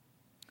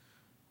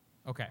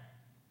 Okay.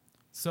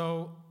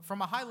 So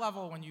from a high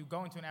level, when you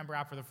go into an Ember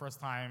app for the first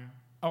time,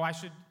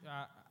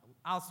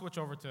 I'll switch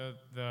over to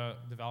the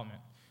development.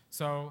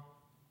 So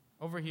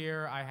over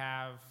here, I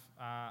have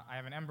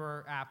an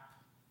Ember app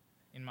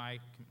on my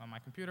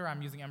computer.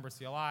 I'm using Ember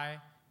CLI,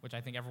 which I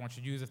think everyone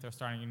should use if they're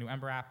starting a new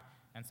Ember app.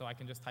 And so I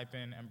can just type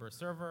in Ember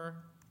server.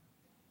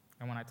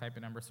 And when I type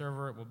in Ember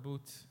server, it will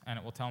boot, and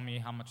it will tell me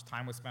how much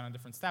time was spent on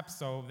different steps.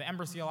 So the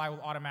Ember CLI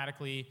will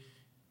automatically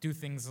do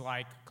things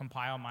like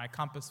compile my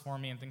compass for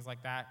me and things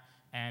like that.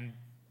 And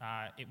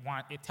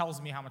it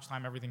tells me how much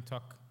time everything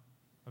took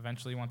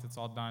eventually once it's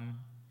all done,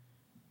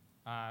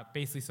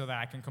 basically so that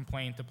I can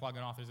complain to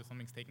plugin authors if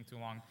something's taking too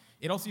long.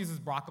 It also uses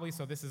Broccoli,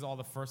 so this is all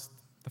the first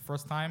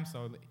time,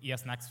 so the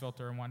ES Next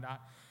filter and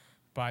whatnot.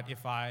 But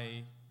if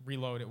I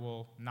reload, it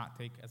will not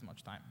take as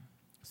much time.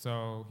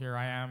 So here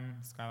I am,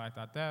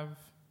 skylight.dev.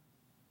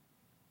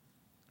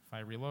 If I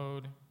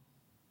reload,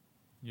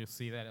 you'll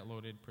see that it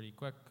loaded pretty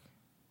quick.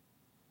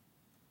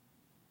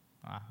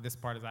 This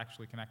part is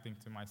actually connecting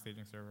to my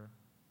staging server.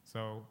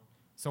 So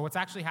what's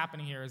actually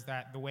happening here is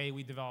that the way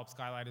we develop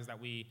Skylight is that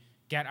we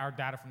get our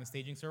data from the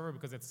staging server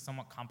because it's a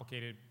somewhat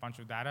complicated bunch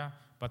of data,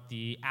 but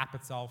the app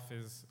itself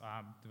is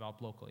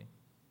developed locally.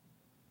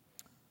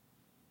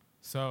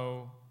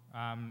 So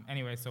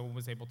anyway, so it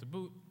was able to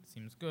boot.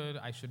 Seems good.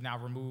 I should now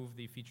remove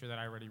the feature that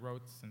I already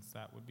wrote since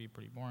that would be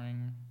pretty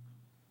boring.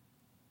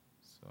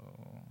 So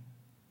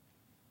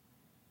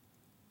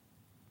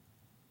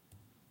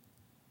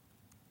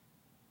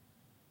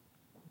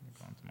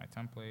go into my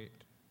template.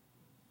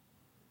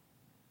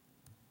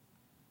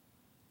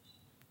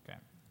 Okay.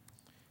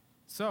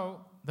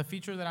 So the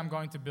feature that I'm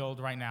going to build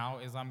right now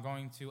is I'm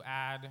going to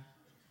add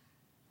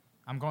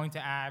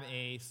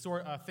a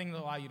thing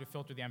that allow you to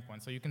filter the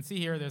endpoints. So you can see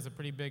here there's a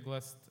pretty big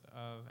list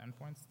of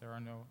endpoints. There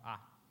are no, I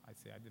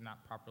see, I did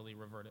not properly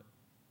revert it.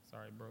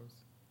 Sorry, bros.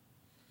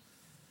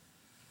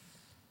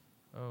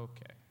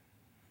 Okay.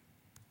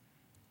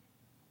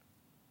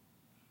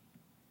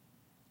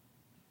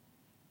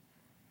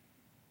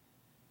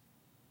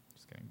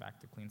 Just getting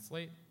back to clean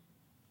slate.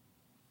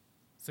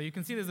 So you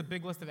can see there's a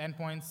big list of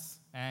endpoints,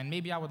 and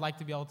maybe I would like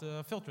to be able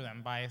to filter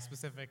them by a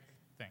specific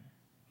thing.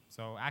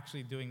 So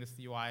actually doing this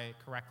UI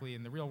correctly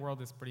in the real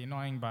world is pretty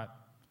annoying, but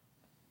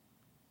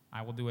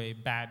I will do a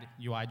bad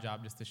UI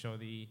job just to show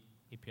the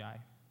API,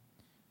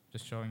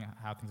 just showing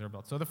how things are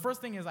built. So the first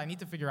thing is I need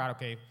to figure out,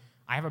 okay,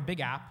 I have a big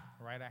app,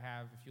 right? I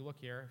have, if you look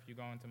here, if you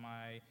go into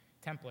my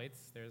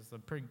templates, there's a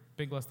pretty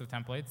big list of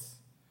templates.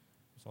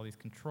 There's all these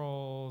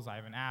controls, I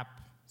have an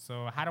app.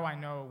 So how do I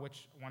know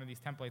which one of these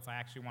templates I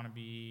actually want to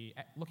be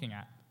looking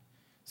at?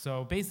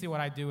 So basically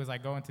what I do is I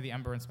go into the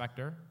Ember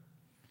inspector,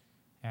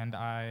 and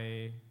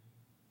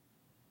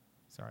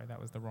sorry, that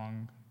was the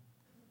wrong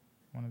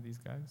one of these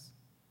guys.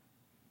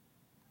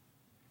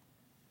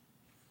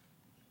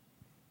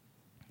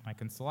 I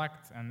can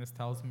select, and this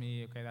tells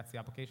me, okay, that's the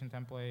application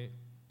template,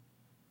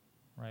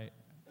 right?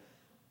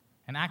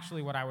 And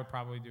actually what I would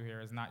probably do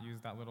here is not use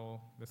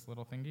this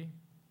little thingy.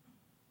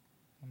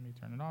 Let me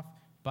turn it off.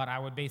 But I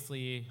would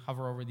basically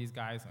hover over these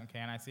guys, okay,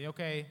 and I say,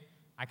 okay,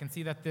 I can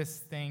see that this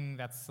thing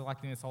that's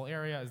selecting this whole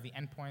area is the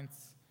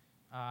endpoints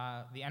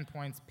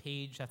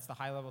page. That's the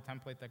high-level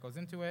template that goes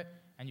into it,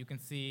 and you can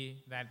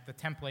see that the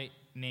template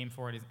name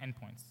for it is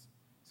endpoints.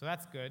 So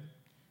that's good.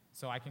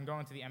 So I can go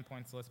into the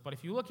endpoints list. But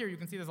if you look here, you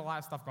can see there's a lot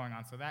of stuff going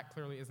on. So that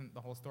clearly isn't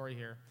the whole story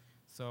here.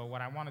 So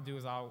what I want to do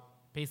is I'll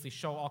basically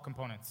show all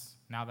components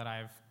now that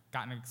I've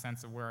gotten a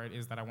sense of where it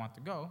is that I want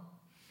to go.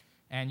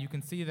 And you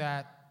can see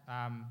that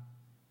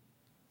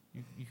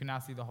you can now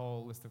see the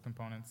whole list of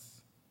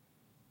components.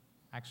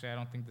 Actually, I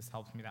don't think this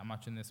helps me that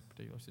much in this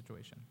particular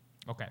situation.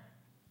 Okay.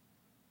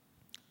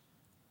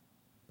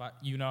 But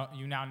you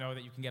now know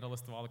that you can get a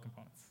list of all the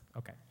components.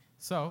 Okay.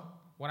 So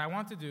what I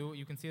want to do,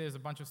 you can see there's a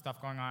bunch of stuff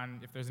going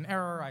on. If there's an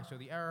error, I show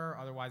the error.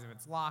 Otherwise, if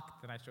it's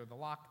locked, then I show the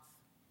locked.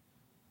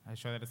 I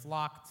show that it's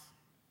locked,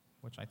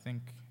 which I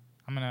think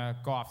I'm going to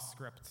go off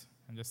script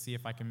and just see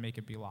if I can make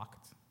it be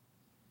locked.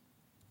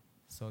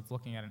 So it's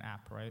looking at an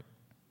app, right?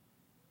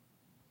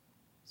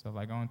 So if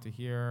I go into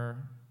here,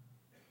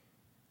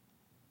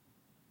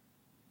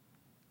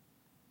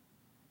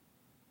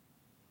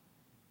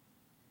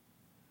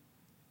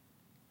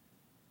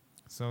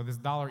 so this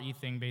 $E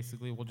thing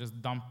basically will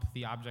just dump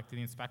the object to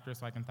the inspector,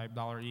 so I can type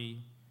 $E,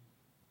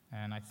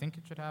 and I think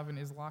it should have an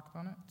is locked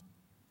on it.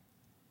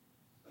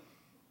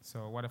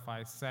 So what if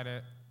I set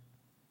it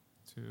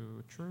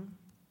to true?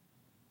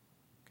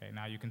 Okay,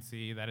 now you can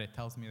see that it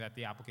tells me that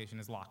the application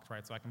is locked,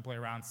 right? So I can play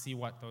around, see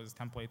what those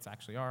templates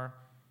actually are.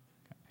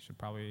 Okay, I should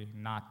probably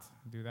not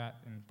do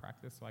that in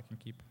practice so I can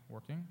keep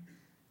working.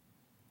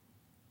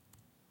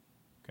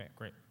 Okay,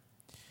 great.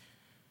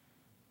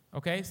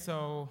 Okay,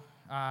 so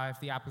if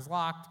the app is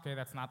locked, okay,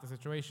 that's not the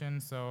situation.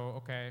 So,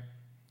 okay,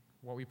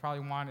 what we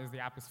probably want is the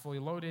app is fully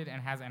loaded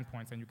and has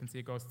endpoints, and you can see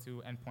it goes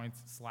to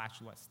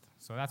endpoints/list.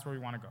 So that's where we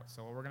want to go.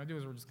 So what we're going to do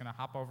is we're just going to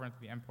hop over into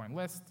the endpoint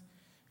list,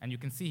 and you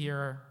can see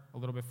here a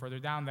little bit further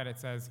down that it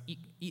says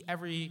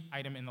every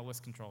item in the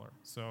list controller.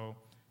 So,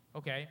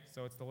 okay,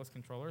 so it's the list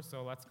controller.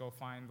 So let's go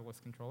find the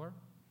list controller,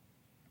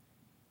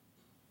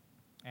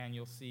 and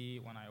you'll see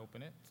when I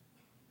open it,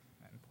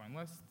 endpoint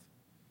list.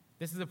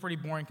 This is a pretty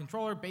boring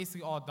controller.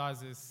 Basically, all it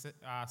does is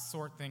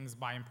sort things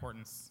by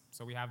importance.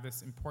 So we have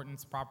this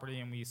importance property,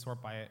 and we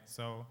sort by it.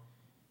 So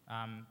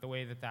the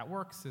way that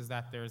works is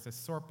that there's a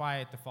sort by.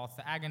 It defaults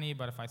to agony,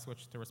 but if I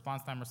switch to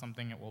response time or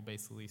something, it will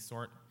basically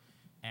sort.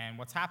 And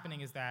what's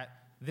happening is that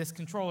this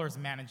controller is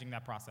managing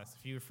that process.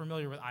 If you're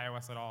familiar with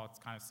iOS at all, it's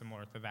kind of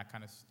similar to that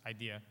kind of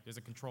idea. There's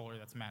a controller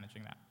that's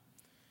managing that.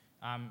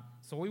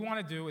 So what we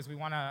want to do is we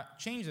want to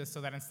change this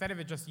so that instead of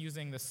it just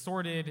using the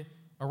sorted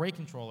array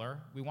controller,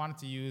 we want it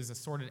to use a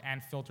sorted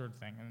and filtered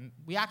thing. And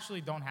we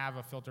actually don't have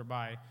a filter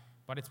by,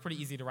 but it's pretty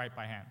easy to write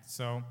by hand.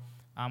 So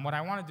what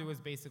I want to do is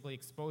basically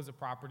expose a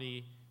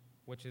property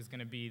which is going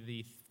to be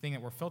the thing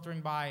that we're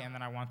filtering by, and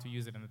then I want to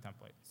use it in the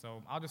template.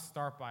 So I'll just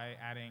start by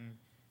adding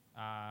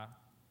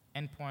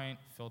endpoint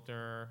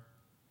filter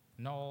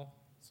null.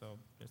 So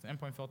there's an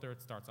endpoint filter.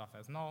 It starts off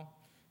as null.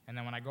 And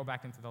then when I go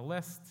back into the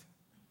list,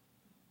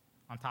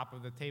 on top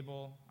of the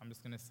table, I'm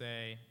just going to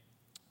say,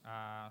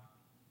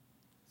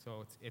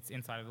 so it's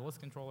inside of the list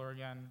controller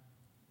again.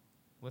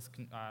 If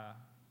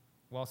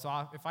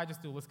I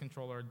just do list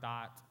controller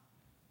dot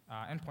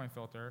endpoint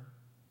filter,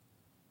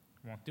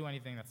 it won't do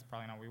anything. That's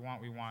probably not what we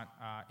want. We want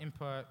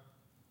input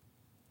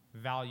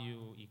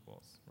value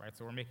equals, right?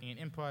 So we're making an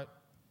input,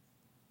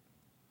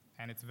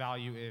 and its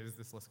value is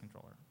this list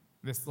controller.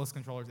 This list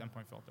controller's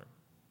endpoint filter.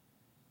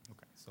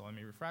 Okay, so let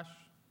me refresh.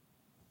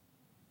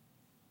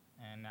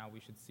 And now we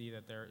should see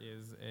that there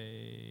is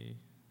a,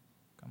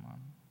 come on.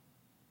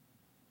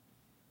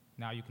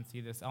 Now you can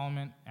see this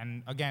element,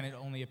 and again, it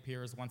only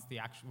appears once there's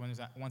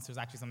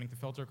actually something to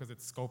filter, because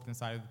it's scoped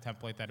inside of the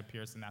template that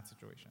appears in that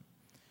situation.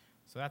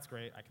 So that's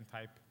great. I can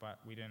type, but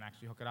we didn't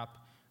actually hook it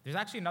up. There's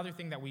actually another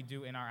thing that we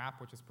do in our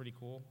app, which is pretty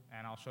cool,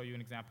 and I'll show you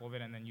an example of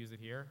it and then use it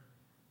here,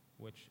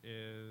 which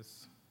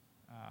is,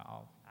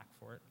 I'll act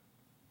for it.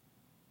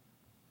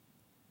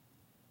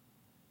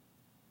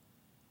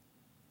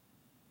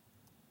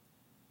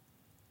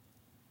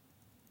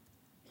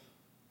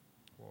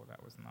 Whoa,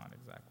 that was not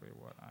exactly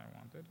what I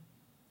wanted.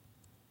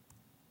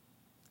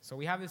 So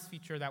we have this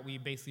feature that we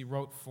basically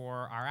wrote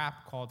for our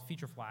app called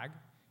feature flag.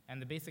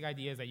 And the basic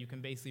idea is that you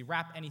can basically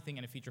wrap anything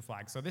in a feature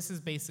flag. So this is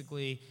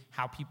basically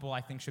how people,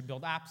 I think, should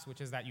build apps, which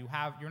is that you're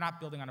not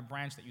building on a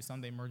branch that you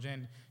someday merge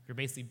in. You're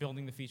basically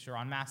building the feature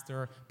on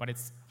master, but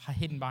it's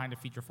hidden behind a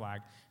feature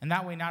flag. And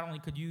that way, not only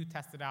could you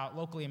test it out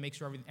locally and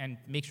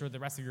make sure the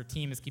rest of your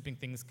team is keeping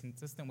things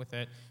consistent with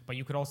it, but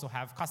you could also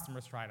have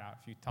customers try it out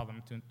if you tell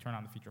them to turn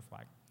on the feature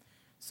flag.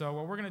 So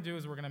what we're going to do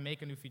is we're going to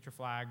make a new feature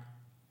flag,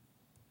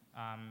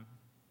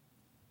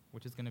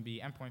 which is going to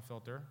be endpoint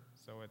filter.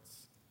 So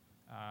it's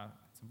a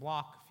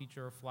block,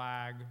 feature,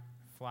 flag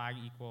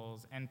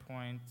equals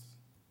endpoint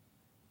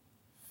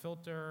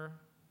filter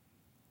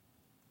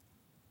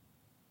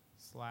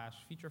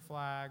 / feature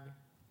flag.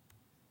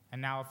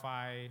 And now if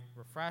I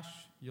refresh,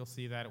 you'll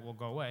see that it will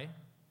go away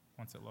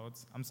once it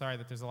loads. I'm sorry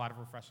that there's a lot of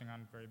refreshing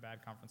on very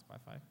bad conference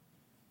Wi-Fi.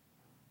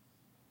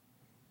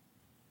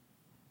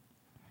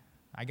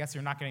 I guess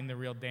you're not getting the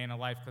real day in a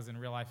life, because in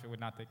real life it would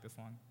not take this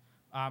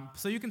long.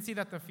 So you can see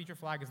that the feature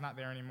flag is not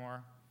there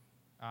anymore.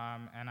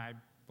 And I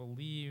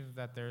believe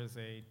that there's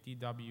a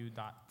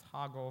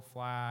dw.toggle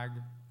flag,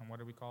 and what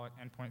do we call it?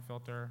 Endpoint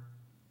filter.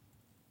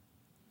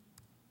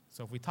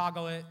 So if we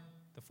toggle it,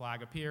 the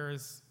flag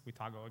appears. We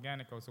toggle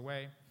again, it goes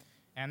away.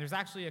 And there's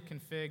actually a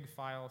config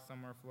file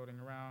somewhere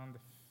floating around,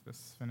 if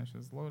this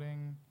finishes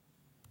loading,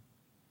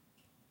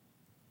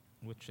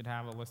 which should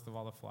have a list of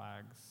all the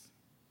flags.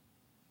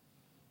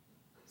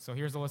 So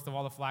here's a list of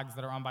all the flags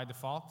that are on by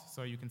default.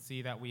 So you can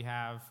see that we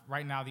have,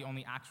 right now, the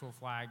only actual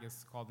flag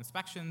is called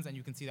inspections, and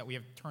you can see that we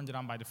have turned it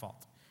on by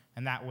default.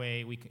 And that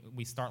way,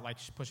 we start like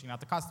pushing out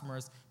to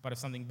customers, but if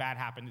something bad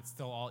happened, it's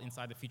still all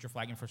inside the feature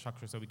flag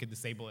infrastructure, so we could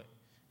disable it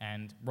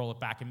and roll it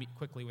back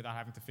quickly without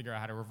having to figure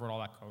out how to revert all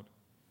that code.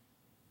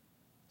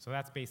 So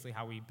that's basically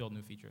how we build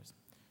new features.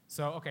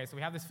 So okay, so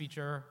we have this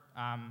feature.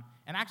 And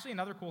actually,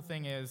 another cool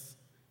thing is,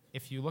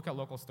 if you look at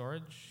local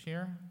storage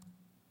here,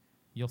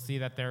 you'll see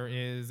that there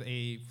is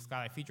a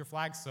Skylight feature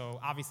flag. So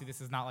obviously this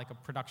is not like a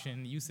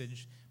production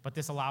usage, but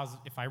this allows,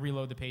 if I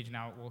reload the page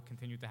now, it will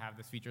continue to have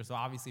this feature. So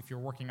obviously if you're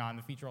working on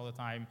the feature all the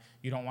time,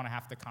 you don't want to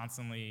have to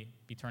constantly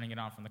be turning it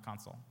on from the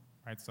console,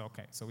 right? So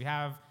okay, so we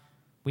have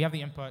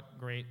the input,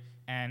 great.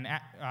 And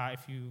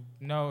if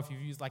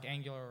you've used like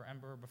Angular or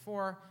Ember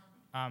before,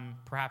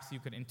 perhaps you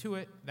could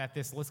intuit that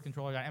this list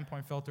controller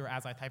endpoint filter,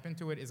 as I type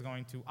into it, is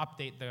going to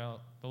update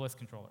the list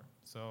controller.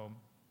 So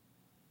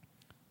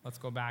let's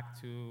go back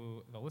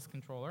to the list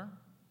controller.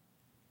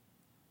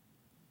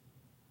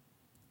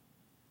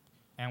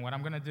 And what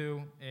I'm going to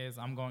do is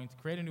I'm going to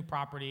create a new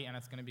property, and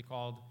it's going to be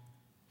called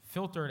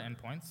filtered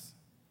endpoints.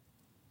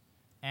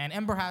 And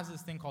Ember has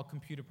this thing called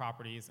computed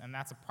properties, and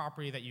that's a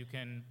property that you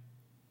can,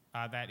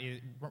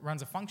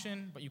 runs a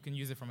function, but you can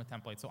use it from a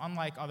template. So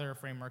unlike other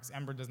frameworks,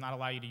 Ember does not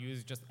allow you to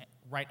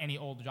write any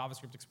old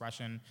JavaScript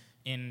expression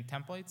in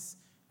templates.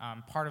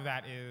 Part of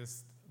that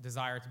is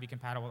desire to be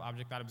compatible with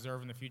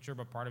object.observe in the future,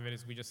 but part of it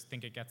is we just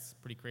think it gets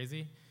pretty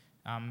crazy.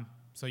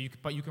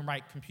 But you can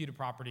write computed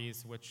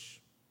properties which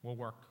will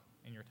work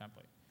in your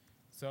template.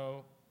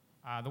 So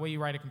the way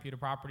you write a computed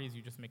property is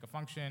you just make a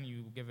function,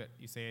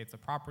 you say it's a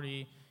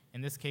property.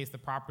 In this case, the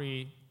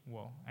property,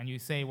 and you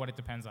say what it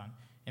depends on.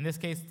 In this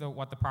case,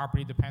 what the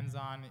property depends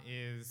on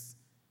is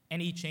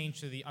any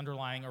change to the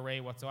underlying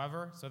array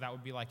whatsoever. So that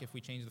would be like if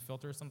we change the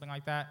filter or something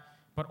like that,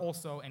 but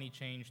also any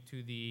change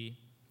to the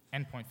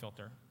endpoint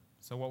filter.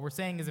 So what we're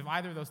saying is if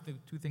either of those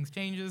two things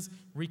changes,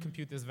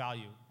 recompute this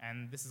value.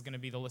 And this is going to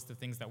be the list of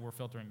things that we're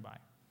filtering by.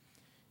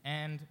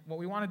 And what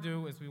we want to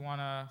do is we want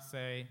to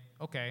say,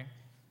 OK,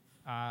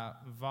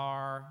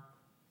 var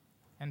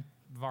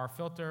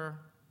filter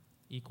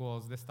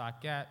equals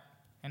this.get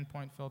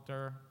endpoint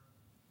filter.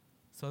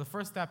 So the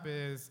first step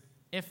is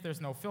If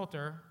there's no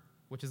filter,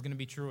 which is going to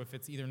be true if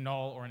it's either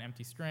null or an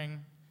empty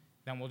string,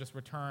 then we'll just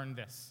return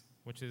this,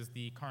 which is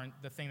the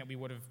thing that we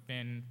would have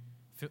been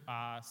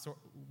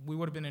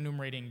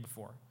enumerating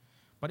before.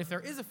 But if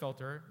there is a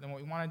filter, then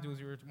what we want to do is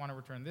we want to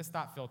return this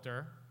dot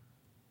filter,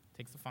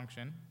 takes the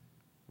function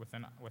with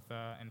an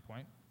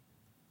endpoint,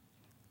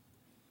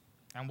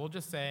 and we'll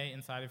just say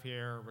inside of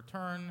here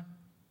return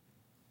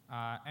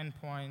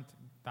endpoint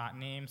dot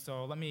name.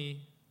 So let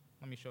me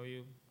show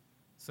you.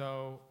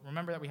 So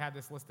remember that we had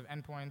this list of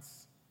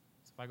endpoints.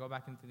 So if I go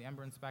back into the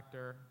Ember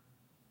inspector,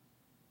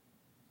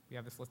 we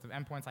have this list of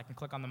endpoints. I can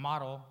click on the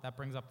model. That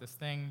brings up this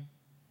thing.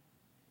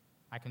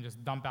 I can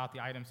just dump out the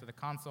items to the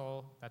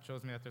console. That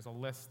shows me that there's a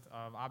list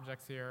of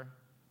objects here.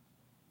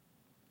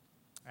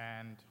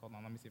 And hold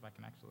on, let me see if I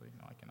can actually,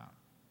 no, I cannot.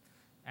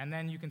 And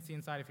then you can see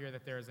inside of here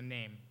that there is a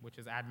name, which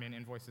is admin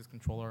invoices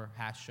controller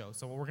hash show.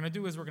 So what we're going to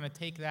do is we're going to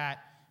take that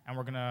and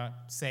we're going to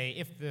say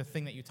if the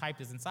thing that you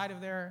typed is inside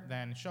of there,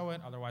 then show it,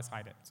 otherwise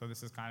hide it. So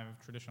this is kind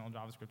of traditional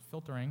JavaScript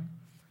filtering.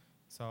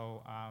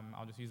 So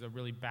I'll just use a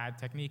really bad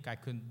technique. I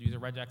could use a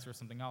regex or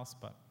something else,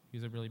 but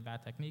use a really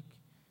bad technique.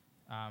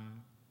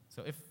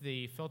 So if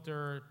the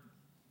filter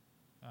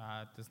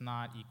does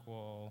not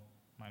equal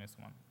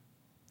 -1.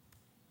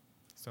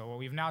 So what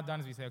we've now done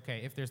is we say,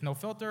 okay, if there's no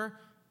filter,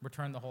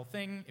 return the whole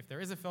thing. If there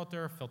is a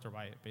filter, filter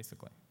by it,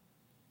 basically.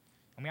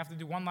 And we have to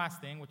do one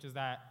last thing, which is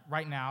that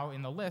right now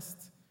in the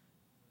list,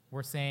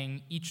 we're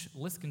saying each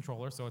list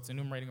controller, so it's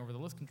enumerating over the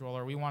list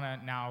controller. We want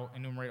to now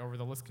enumerate over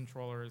the list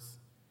controller's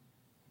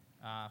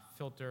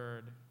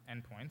filtered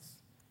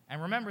endpoints.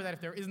 And remember that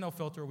if there is no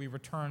filter, we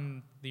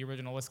return the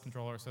original list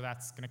controller, so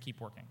that's going to keep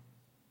working.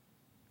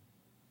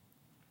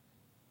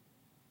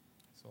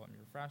 So let me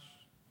refresh.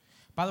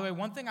 By the way,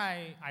 one thing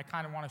I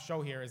kind of want to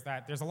show here is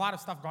that there's a lot of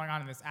stuff going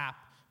on in this app,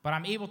 but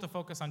I'm able to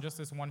focus on just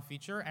this one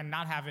feature and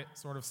not have it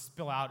sort of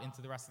spill out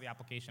into the rest of the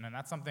application. And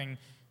that's something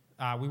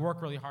we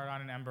work really hard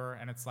on in Ember,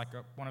 and it's like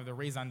one of the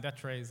raison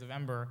d'etres of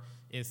Ember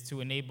is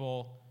to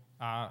enable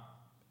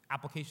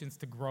applications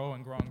to grow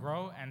and grow and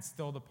grow, and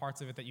still the parts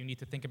of it that you need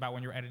to think about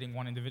when you're editing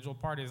one individual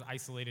part is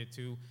isolated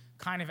to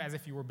kind of as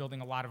if you were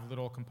building a lot of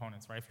little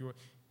components, right? If you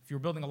were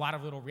building a lot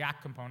of little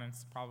React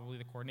components, probably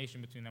the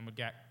coordination between them would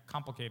get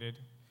complicated.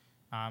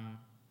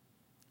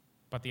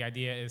 But the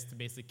idea is to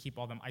basically keep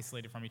all them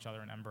isolated from each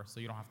other in Ember, so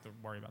you don't have to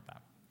worry about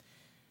that.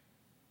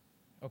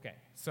 Okay,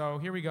 so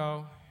here we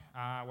go.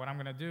 What I'm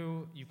going to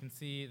do, you can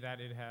see that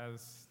it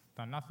has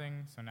done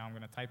nothing, so now I'm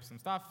going to type some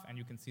stuff, and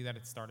you can see that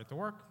it started to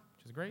work,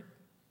 which is great.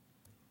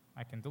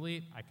 I can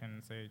delete, I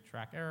can say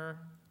track error,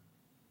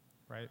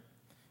 right?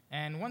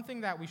 And one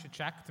thing that we should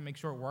check to make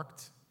sure it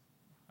worked,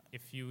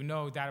 if you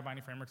know data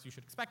binding frameworks, you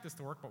should expect this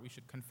to work, but we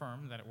should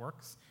confirm that it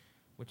works,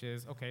 which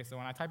is, okay, so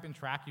when I type in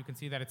track, you can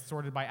see that it's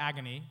sorted by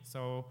agony.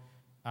 So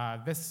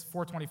this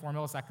 424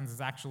 milliseconds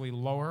is actually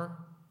lower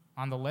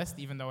on the list,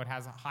 even though it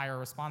has a higher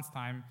response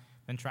time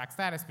than track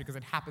status, because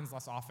it happens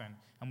less often.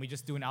 And we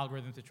just do an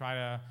algorithm to try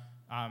to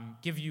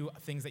give you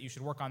things that you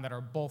should work on that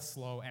are both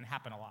slow and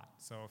happen a lot.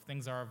 So if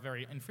things are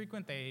very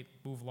infrequent, they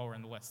move lower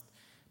in the list.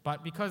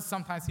 But because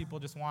sometimes people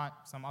just want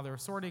some other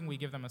sorting, we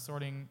give them a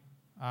sorting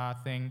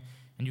thing,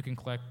 and you can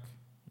click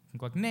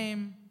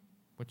name,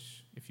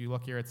 which if you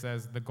look here, it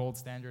says the gold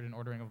standard in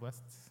ordering of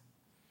lists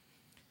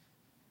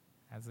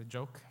as a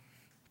joke.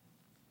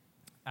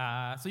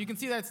 So you can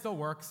see that it still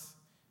works.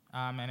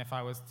 And if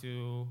I was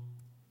to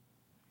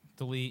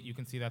delete, you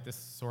can see that this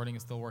sorting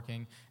is still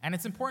working. And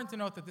it's important to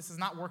note that this is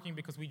not working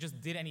because we just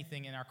did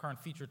anything in our current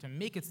feature to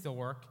make it still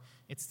work.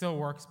 It still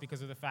works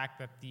because of the fact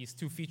that these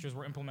two features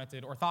were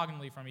implemented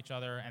orthogonally from each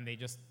other, and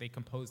they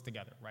compose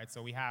together, right?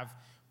 So we have,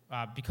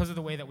 because of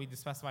the way that we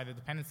specify the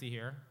dependency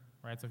here,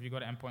 right? So if you go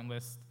to endpoint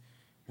list,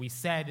 we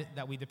said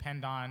that we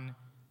depend on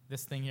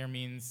this thing here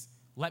means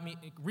let me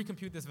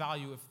recompute this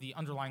value if the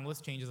underlying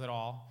list changes at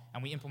all,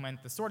 and we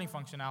implement the sorting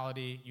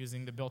functionality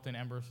using the built-in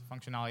Ember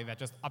functionality that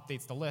just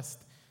updates the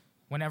list.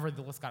 Whenever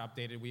the list got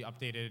updated, we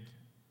updated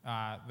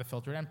the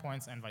filtered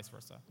endpoints and vice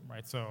versa,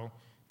 right? So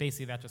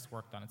basically that just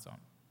worked on its own.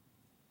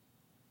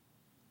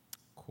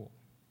 Cool.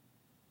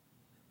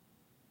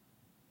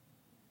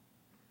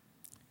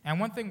 And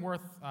one thing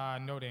worth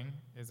noting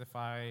is if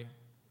I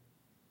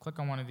click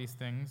on one of these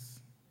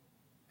things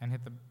and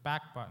hit the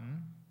back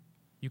button,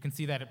 you can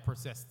see that it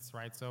persists,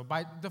 right? So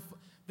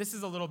this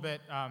is a little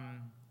bit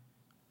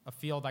a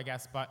field, I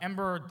guess, but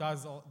Ember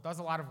does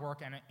a lot of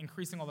work and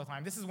increasing all the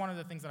time. This is one of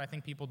the things that I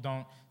think people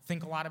don't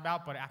think a lot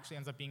about, but it actually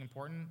ends up being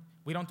important.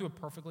 We don't do it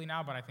perfectly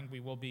now, but I think we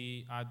will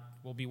be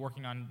we'll be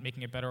working on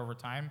making it better over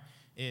time.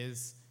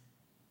 Is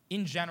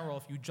in general,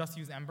 if you just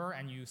use Ember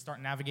and you start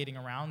navigating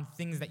around,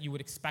 things that you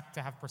would expect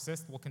to have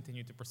persist will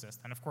continue to persist.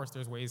 And of course,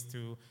 there's ways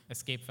to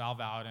escape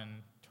valve out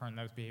and turn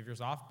those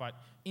behaviors off. But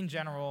in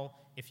general,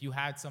 if you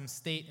had some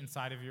state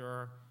inside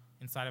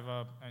of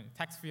a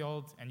text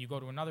field and you go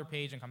to another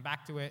page and come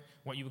back to it,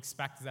 what you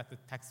expect is that the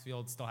text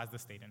field still has the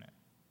state in it.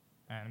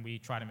 And we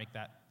try to make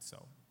that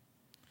so.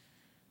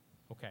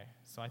 Okay,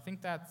 so I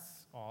think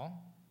that's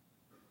all.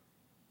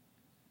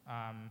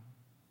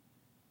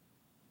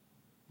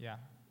 Yeah.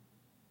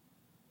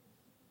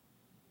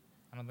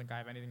 I don't think I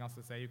have anything else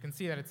to say. You can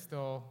see that it's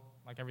still,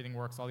 like everything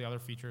works, all the other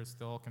features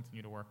still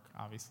continue to work,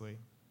 obviously.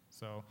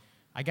 So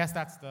I guess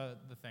that's the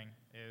thing,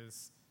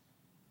 is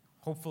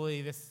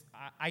hopefully this,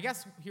 I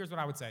guess here's what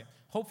I would say.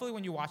 Hopefully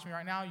when you watch me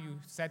right now, you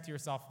said to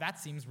yourself, that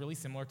seems really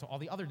similar to all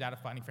the other data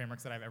binding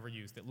frameworks that I've ever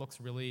used. It looks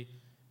really,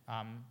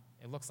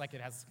 it looks like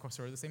it has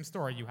sort of the same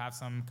story. You have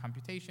some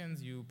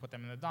computations, you put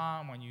them in the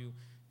DOM, when you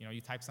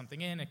type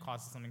something in, it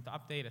causes something to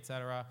update, et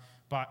cetera.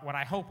 But what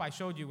I hope I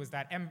showed you was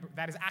that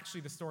that is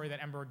actually the story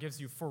that Ember gives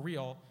you for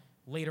real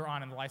later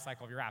on in the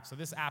lifecycle of your app. So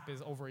this app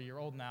is over a year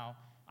old now.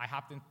 I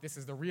hopped in, this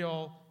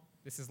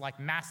is like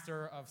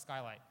master of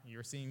Skylight.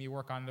 You're seeing me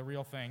work on the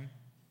real thing.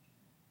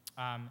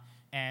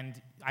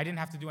 And I didn't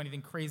have to do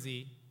anything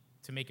crazy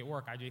to make it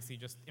work. I basically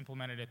just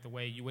implemented it the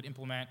way you would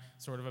implement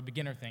sort of a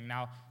beginner thing.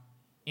 Now,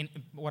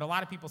 what a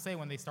lot of people say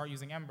when they start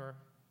using Ember,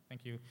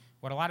 thank you.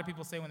 What a lot of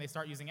people say when they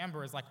start using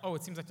Ember is like, oh,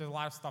 it seems like there's a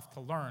lot of stuff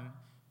to learn.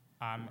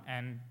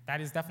 And that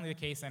is definitely the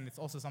case, and it's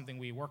also something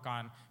we work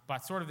on.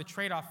 But sort of the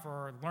trade-off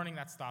for learning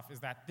that stuff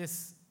is that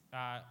this,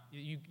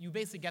 you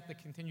basically get the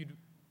continued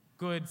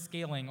good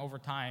scaling over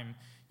time.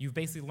 You've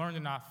basically learned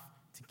enough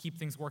to keep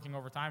things working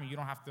over time. You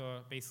don't have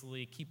to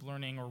basically keep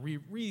learning or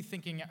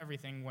rethinking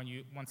everything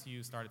once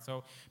you start it.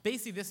 So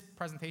basically this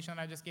presentation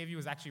that I just gave you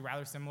is actually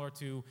rather similar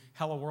to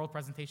Hello World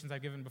presentations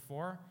I've given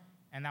before,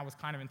 and that was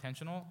kind of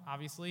intentional,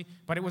 obviously.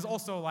 But it was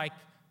also like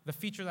the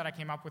feature that I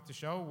came up with to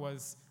show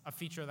was a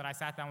feature that I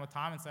sat down with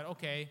Tom and said,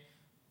 okay,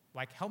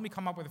 like help me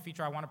come up with a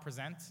feature I want to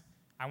present.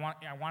 I want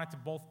it to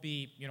both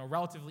be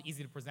relatively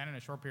easy to present in a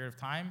short period of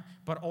time,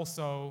 but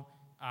also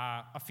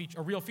a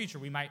real feature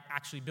we might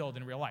actually build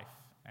in real life.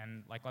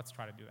 And let's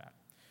try to do that.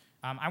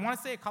 I want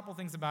to say a couple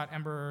things about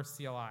Ember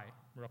CLI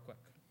real quick.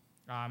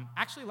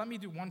 Actually, let me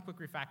do one quick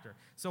refactor.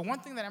 So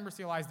one thing that Ember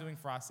CLI is doing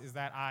for us is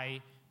that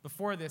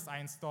before this,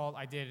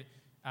 I did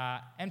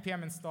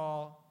npm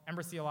install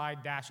Ember CLI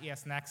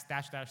 -esnext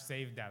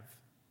 --save dev.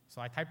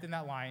 So I typed in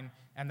that line,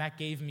 and that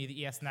gave me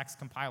the ESNext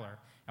compiler.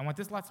 And what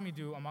this lets me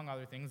do, among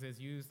other things, is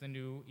use the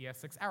new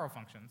ES6 arrow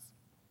functions.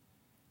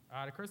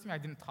 It occurs to me I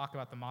didn't talk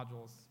about the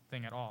modules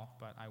thing at all,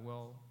 but I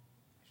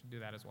should do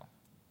that as well.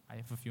 I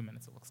have a few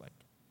minutes, it looks like.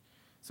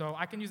 So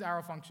I can use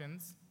arrow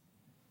functions.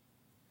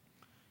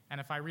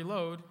 And if I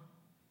reload,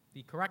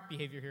 the correct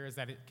behavior here is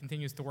that it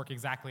continues to work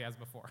exactly as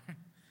before,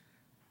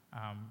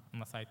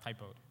 unless I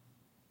typoed.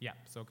 Yeah,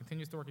 so it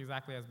continues to work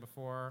exactly as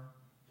before.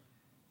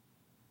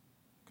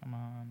 Come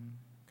on,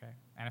 okay.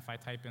 And if I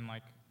type in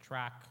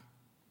track,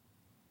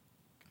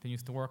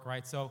 continues to work,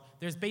 right? So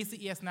there's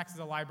basically ESNext as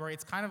a library.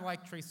 It's kind of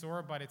like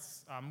Traceur, but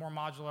it's more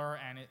modular,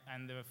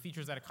 and the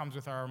features that it comes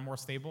with are more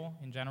stable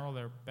in general.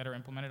 They're better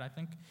implemented, I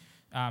think.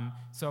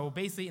 So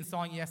basically,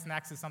 installing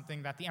ESNext is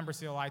something that the Ember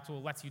CLI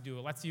tool lets you do.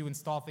 It lets you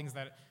install things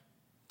that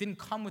didn't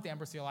come with the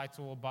Ember CLI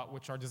tool, but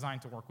which are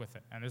designed to work with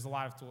it. And there's a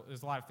lot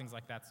of things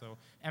like that. So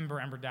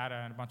Ember Data,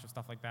 and a bunch of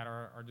stuff like that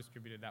are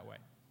distributed that way.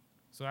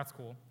 So that's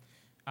cool.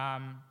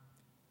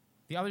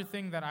 The other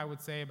thing that I would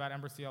say about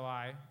Ember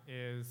CLI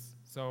is,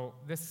 so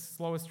this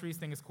slowest trees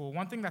thing is cool.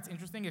 One thing that's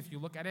interesting, if you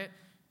look at it,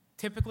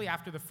 typically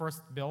after the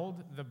first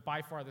build,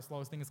 by far the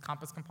slowest thing is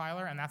Compass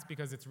compiler, and that's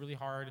because it's really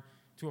hard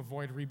to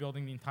avoid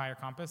rebuilding the entire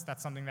Compass.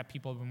 That's something that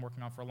people have been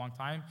working on for a long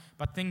time.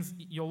 But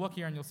you'll look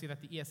here and you'll see that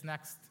the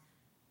ESNext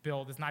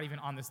build is not even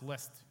on this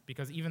list,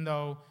 because even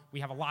though we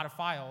have a lot of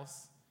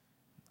files,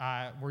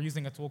 we're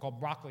using a tool called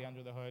Broccoli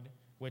under the hood,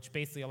 which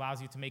basically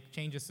allows you to make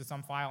changes to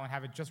some file and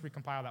have it just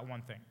recompile that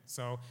one thing.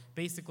 So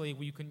basically,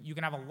 you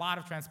can have a lot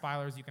of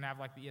transpilers. You can have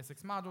the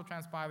ES6 module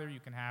transpiler.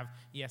 You can have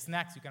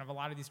ESNext. You can have a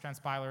lot of these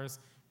transpilers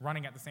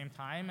running at the same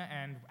time.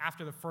 And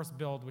after the first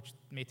build, which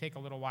may take a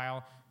little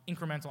while,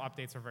 incremental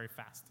updates are very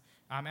fast.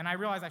 And I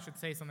realize I should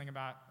say something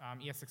about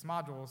ES6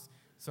 modules.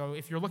 So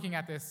if you're looking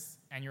at this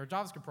and you're a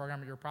JavaScript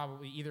programmer, you're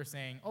probably either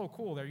saying, oh,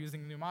 cool, they're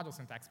using the new module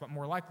syntax. But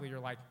more likely, you're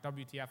like,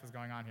 WTF is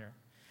going on here?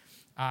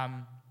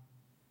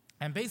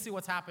 And basically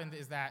what's happened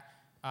is that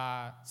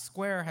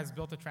Square has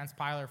built a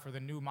transpiler for the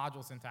new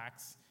module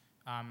syntax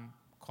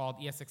called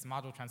ES6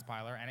 module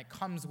transpiler, and it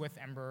comes with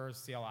Ember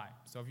CLI.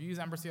 So if you use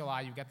Ember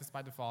CLI, you get this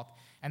by default.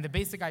 And the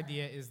basic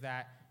idea is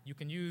that you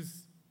can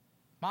use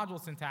module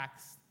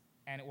syntax,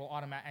 and it will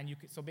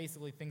so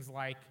basically things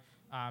like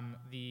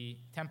the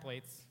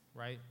templates,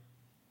 right?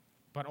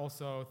 But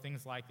also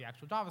things like the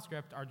actual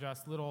JavaScript are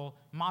just little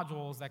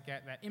modules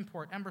that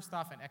import Ember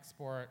stuff and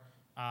export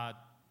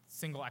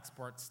single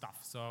export stuff.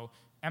 So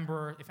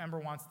if Ember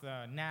wants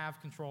the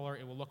nav controller,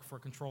 it will look for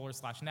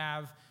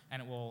controller/nav,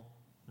 and it will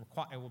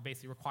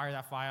basically require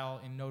that file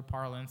in node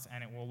parlance,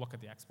 and it will look at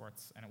the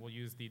exports, and it will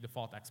use the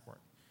default export.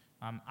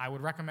 I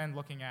would recommend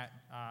looking at,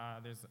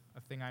 there's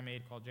a thing I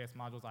made called JS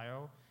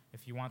Modules.io.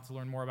 If you want to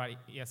learn more about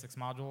ES6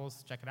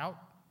 modules, check it out.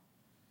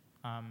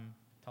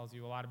 Tells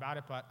you a lot about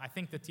it, but I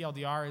think the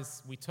TLDR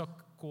is we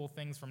took cool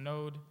things from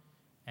Node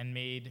and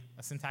made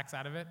a syntax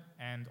out of it,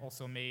 and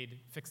also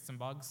fixed some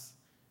bugs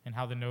and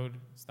how the Node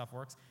stuff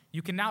works.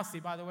 You can now see,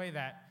 by the way,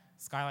 that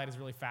Skylight is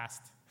really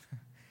fast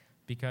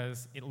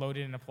because it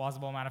loaded in a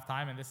plausible amount of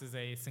time, and this is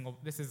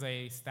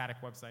a static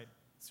website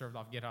served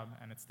off GitHub,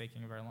 and it's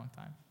taking a very long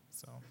time.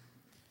 So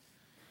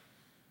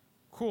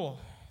Cool.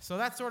 So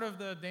that's sort of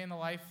the day in the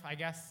life, I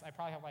guess. I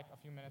probably have like a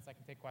few minutes I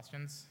can take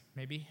questions,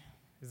 maybe.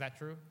 Is that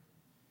true?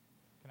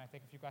 Can I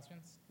take a few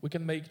questions? We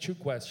can make 2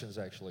 questions,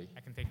 actually. I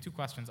can take 2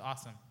 questions.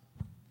 Awesome.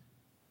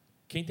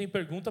 Quem tem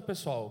pergunta,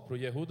 pessoal, para o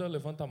Yehuda,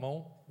 levanta a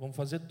mão. Vamos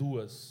fazer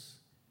 2.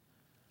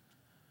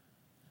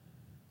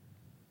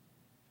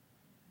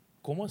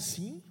 Como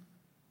assim?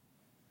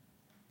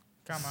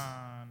 Come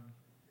on.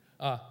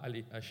 Ah,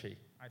 ali, achei.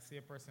 I see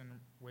a person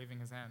waving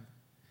his hand.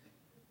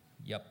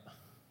 Yep.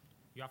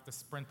 You have to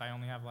sprint. I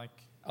only have like...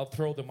 I'll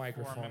throw the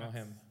microphone on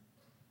him.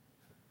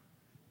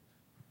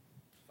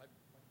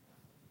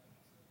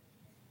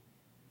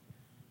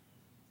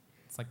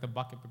 It's like the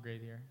bucket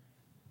brigade here.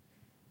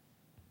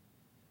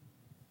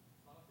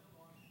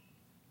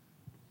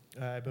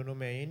 Meu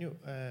nome é Enio.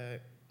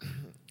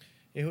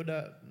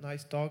 Yehuda,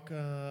 nice talk.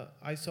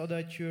 I saw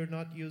that you're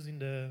not using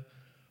the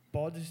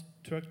pod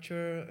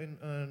structure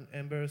in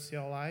Ember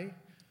CLI.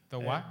 The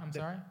what? I'm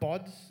sorry?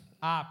 Pods.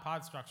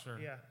 Pod structure.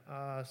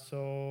 Yeah.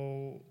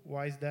 So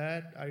why is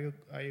that? Are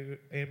you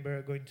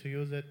Ember going to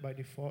use it by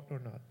default or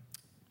not?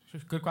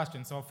 Good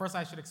question. So first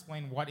I should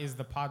explain what is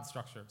the pod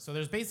structure. So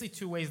there's basically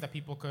 2 ways that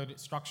people could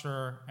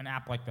structure an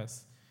app like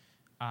this.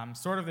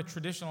 Sort of the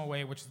traditional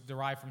way, which is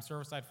derived from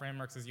server-side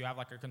frameworks, is you have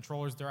like a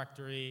controllers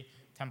directory,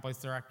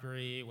 templates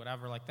directory,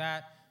 whatever like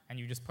that, and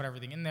you just put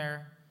everything in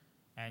there,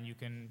 and you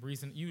can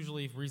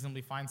usually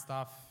reasonably find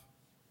stuff.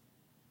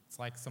 It's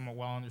like somewhat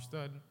well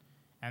understood.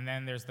 And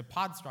then there's the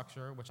pod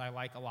structure, which I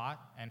like a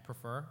lot and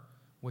prefer,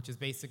 which is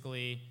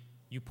basically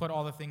you put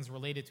all the things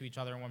related to each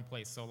other in one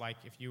place. So like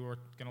if you were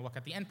going to look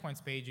at the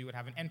endpoints page, you would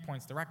have an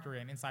endpoints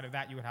directory, and inside of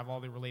that you would have all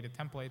the related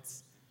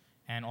templates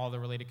and all the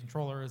related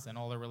controllers and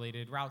all the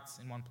related routes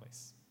in one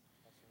place.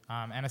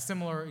 And a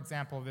similar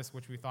example of this,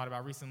 which we thought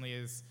about recently,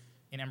 is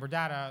in Ember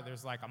Data,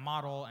 there's like a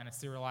model and a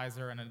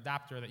serializer and an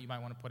adapter that you might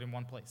want to put in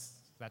one place.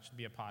 So that should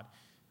be a pod.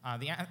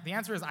 The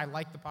answer is I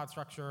like the pod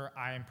structure.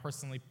 I am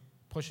personally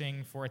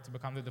pushing for it to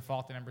become the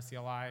default in Ember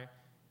CLI. I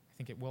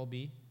think it will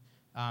be.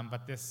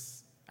 But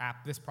this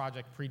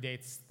project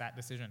predates that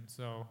decision.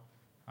 So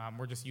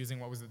we're just using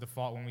what was the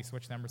default when we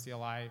switched to Ember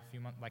CLI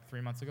like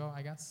 3 months ago,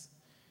 I guess.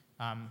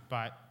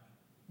 But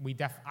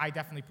I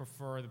definitely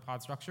prefer the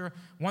pod structure.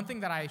 One thing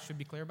that I should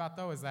be clear about,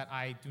 though, is that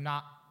I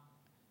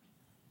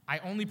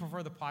only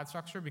prefer the pod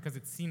structure because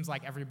it seems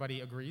like everybody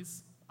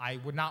agrees. I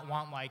would not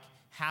want like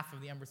half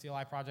of the Ember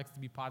CLI projects to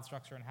be pod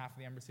structure and half of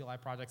the Ember CLI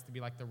projects to be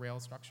like the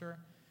Rails structure,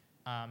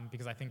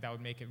 because I think that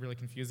would make it really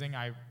confusing.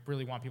 I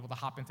really want people to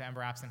hop into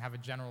Ember apps and have a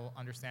general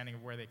understanding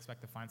of where they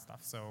expect to find stuff.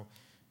 So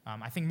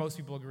I think most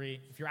people agree.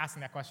 If you're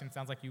asking that question, it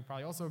sounds like you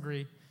probably also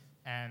agree.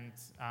 And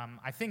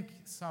I think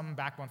some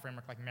backbone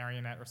framework like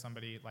Marionette or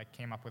somebody like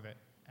came up with it,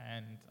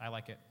 and I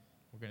like it.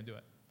 We're going to do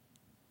it.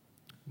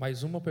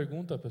 Mais uma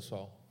pergunta,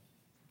 pessoal.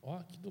 Ó,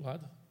 aqui do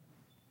lado.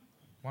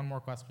 One more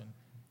question.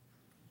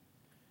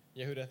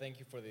 Yehuda, thank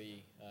you for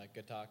the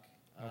good talk.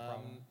 No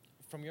problem.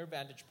 From your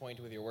vantage point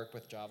with your work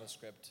with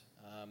JavaScript,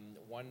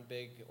 one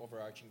big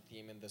overarching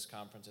theme in this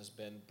conference has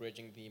been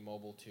bridging the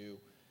mobile to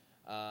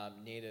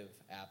native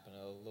app, and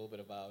a little bit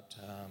about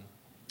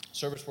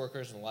service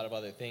workers and a lot of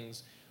other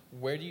things.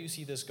 Where do you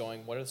see this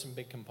going? What are some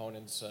big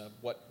components?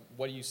 What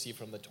do you see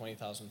from the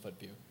 20,000-foot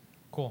view?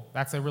 Cool.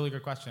 That's a really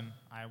good question.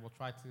 I will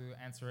try to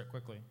answer it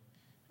quickly.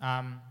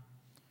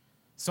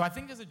 So I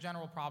think there's a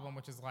general problem,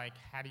 which is like,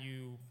 how do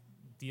you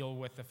deal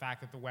with the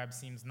fact that the web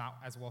seems not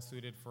as well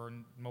suited for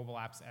mobile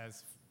apps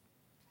as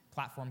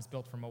platforms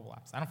built for mobile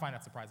apps? I don't find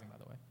that surprising, by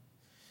the way.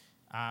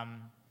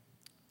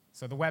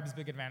 So the web's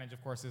big advantage,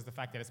 of course, is the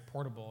fact that it's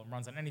portable and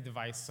runs on any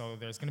device, so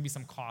there's going to be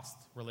some cost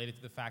related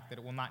to the fact that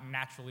it will not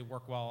naturally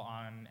work well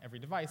on every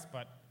device,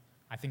 but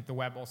I think the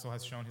web also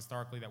has shown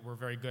historically that we're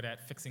very good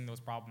at fixing those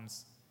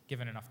problems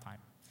given enough time.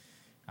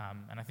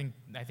 And I think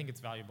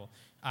it's valuable.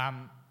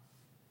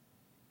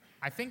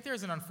 I think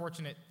there's an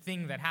unfortunate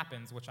thing that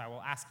happens, which I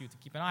will ask you to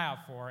keep an eye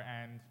out for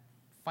and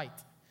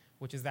fight,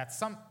 which is that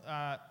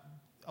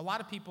a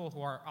lot of people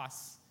who are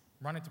us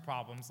run into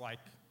problems like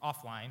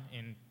offline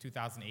in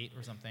 2008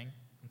 or something,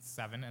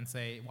 7, and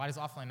say, why does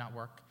offline not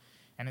work?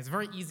 And it's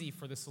very easy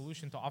for the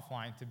solution to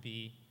offline to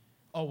be,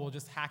 oh, we'll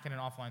just hack in an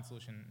offline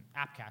solution.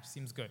 App cache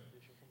seems good.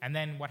 And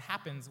then what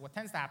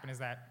tends to happen is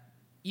that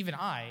even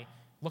I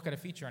look at a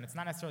feature and it's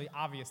not necessarily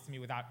obvious to me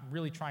without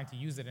really trying to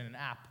use it in an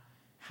app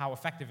how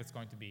effective it's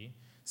going to be.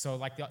 So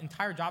like the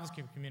entire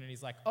JavaScript community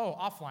is like, oh,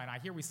 offline, I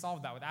hear we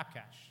solved that with app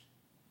cache.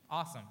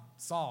 Awesome,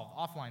 solved,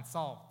 offline,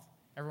 solved.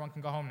 Everyone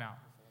can go home now.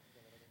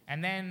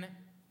 And then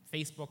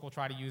Facebook will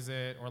try to use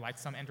it, or like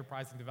some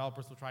enterprise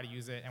developers will try to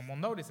use it, and we'll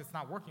notice it's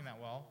not working that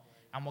well,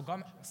 and we'll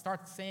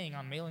start saying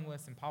on mailing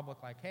lists in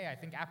public, like, hey, I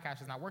think app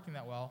cache is not working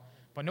that well,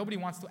 but nobody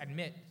wants to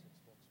admit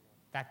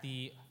that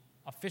the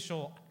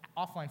official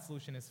offline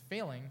solution is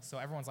failing, so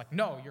everyone's like,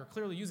 no, you're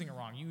clearly using it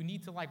wrong. You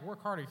need to like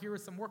work harder. Here are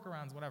some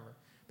workarounds, whatever.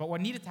 But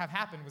what needed to have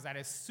happened was that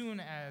as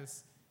soon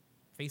as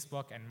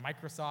Facebook and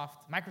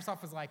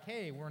Microsoft was like,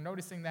 hey, we're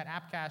noticing that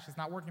app cache is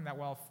not working that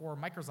well for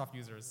Microsoft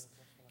users.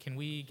 Can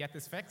we get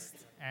this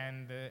fixed?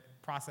 And the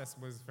process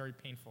was very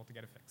painful to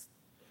get it fixed.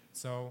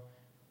 So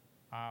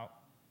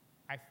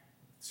I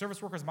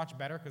Service worker is much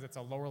better because it's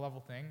a lower level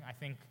thing. I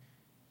think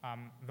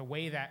the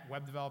way that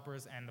web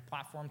developers and the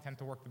platform tend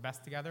to work the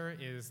best together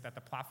is that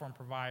the platform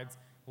provides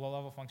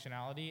low-level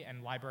functionality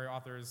and library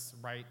authors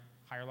write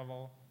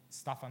higher-level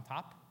stuff on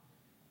top.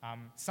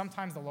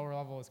 Sometimes the lower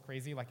level is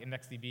crazy, like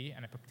IndexedDB,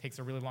 and it takes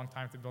a really long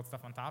time to build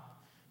stuff on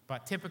top.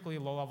 But typically,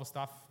 low-level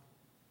stuff,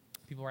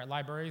 people write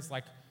libraries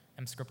like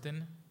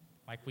mscripton.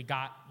 Like we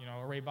got,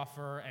 array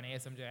buffer and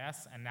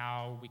ASM.js, and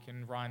now we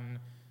can run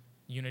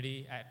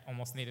Unity at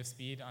almost native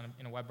speed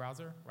in a web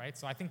browser, right?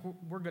 So I think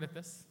we're good at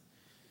this.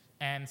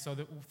 And so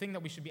the thing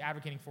that we should be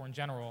advocating for in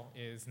general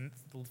is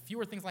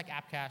fewer things like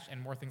app cache and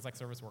more things like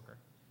service worker.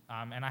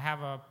 And I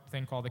have a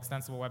thing called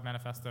Extensible Web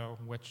Manifesto,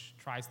 which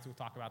tries to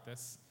talk about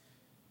this.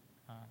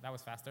 That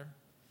was faster.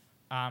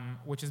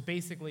 Which is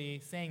basically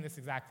saying this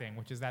exact thing,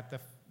 which is that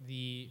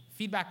the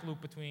feedback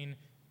loop between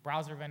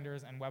browser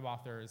vendors and web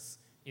authors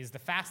is the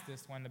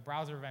fastest when the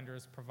browser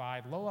vendors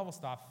provide low-level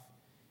stuff.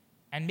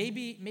 And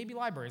maybe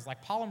libraries,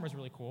 like Polymer is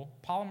really cool.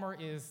 Polymer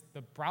is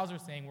the browser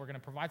saying we're going to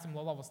provide some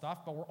low-level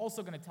stuff, but we're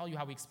also going to tell you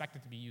how we expect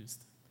it to be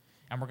used.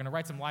 And we're going to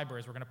write some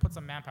libraries. We're going to put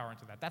some manpower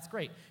into that. That's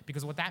great,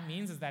 because what that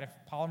means is that if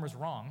Polymer's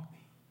wrong,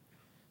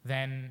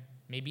 then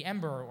maybe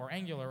Ember or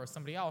Angular or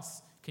somebody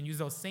else can use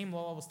those same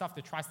low-level stuff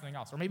to try something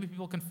else. Or maybe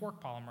people can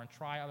fork Polymer and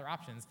try other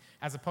options,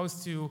 as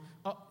opposed to,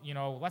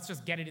 let's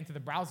just get it into the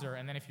browser,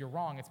 and then if you're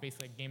wrong, it's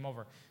basically game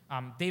over.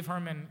 Dave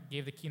Herman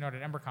gave the keynote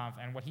at EmberConf,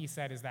 and what he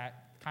said is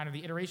that kind of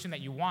the iteration that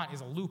you want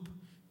is a loop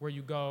where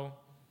you go,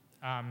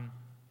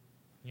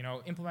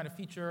 implement a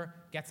feature,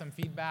 get some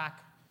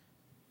feedback,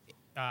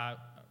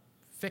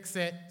 fix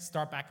it,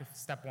 start back at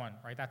step one,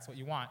 right? That's what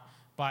you want.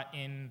 But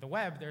in the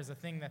web, there's a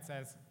thing that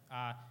says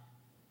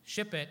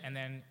ship it, and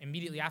then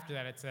immediately after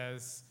that it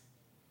says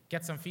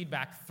get some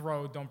feedback,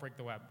 throw, don't break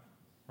the web,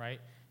 right?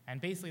 And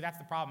basically that's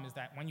the problem, is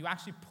that when you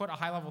actually put a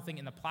high-level thing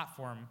in the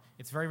platform,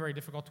 it's very, very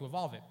difficult to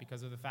evolve it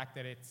because of the fact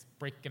that it's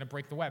going to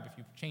break the web if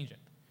you change it.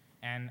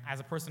 And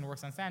as a person who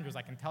works on Sanders,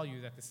 I can tell you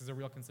that this is a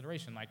real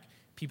consideration. Like,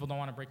 people don't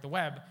want to break the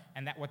web,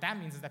 and what that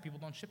means is that people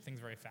don't ship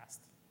things very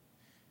fast.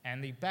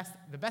 And the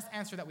best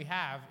answer that we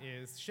have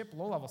is ship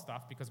low-level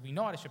stuff, because we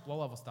know how to ship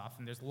low-level stuff,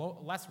 and there's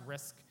less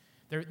risk.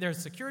 There's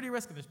security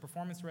risk and there's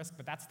performance risk,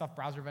 but that stuff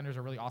browser vendors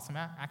are really awesome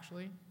at,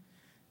 actually.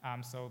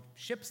 So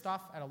ship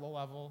stuff at a low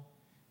level,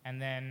 and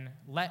then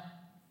let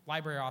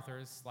library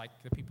authors,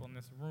 like the people in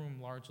this room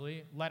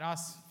largely, let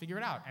us figure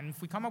it out. And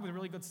if we come up with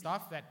really good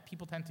stuff that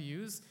people tend to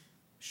use,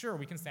 sure,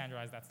 we can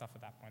standardize that stuff at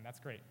that point. That's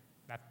great.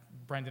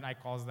 Brendan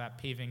Ike calls that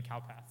paving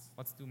cow paths.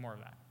 Let's do more of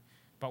that.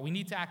 But we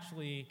need to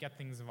actually get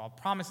things evolved.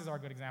 Promises are a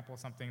good example of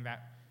something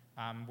that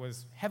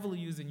was heavily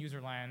used in user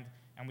land,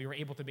 and we were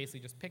able to basically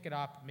just pick it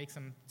up, make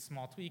some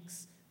small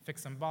tweaks,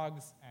 fix some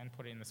bugs, and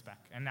put it in the spec.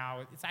 And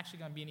now it's actually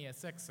going to be in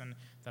ES6, and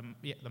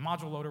the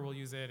module loader will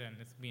use it, and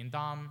it's be in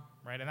DOM,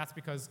 right? And that's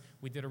because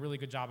we did a really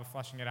good job of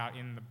fleshing it out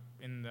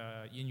in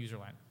user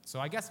land.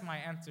 So I guess my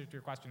answer to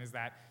your question is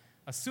that,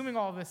 assuming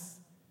all of this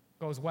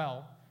goes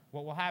well,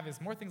 what we'll have is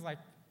more things like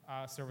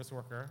service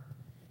worker,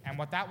 and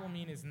what that will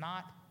mean is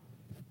not,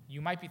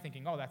 you might be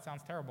thinking, oh, that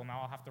sounds terrible,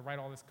 now I'll have to write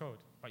all this code.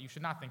 But you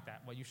should not think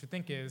that. What you should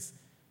think is,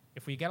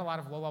 if we get a lot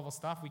of low-level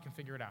stuff, we can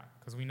figure it out,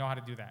 because we know how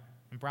to do that.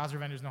 And browser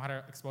vendors know how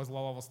to expose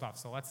low-level stuff.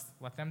 So let's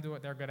let them do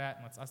what they're good at,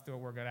 and let's us do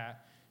what we're good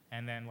at,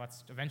 and then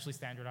let's eventually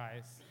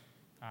standardize.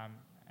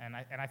 And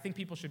I think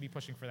people should be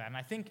pushing for that. And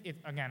I think,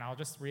 again, I'll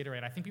just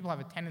reiterate, I think people have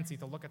a tendency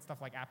to look at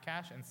stuff like app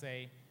cache and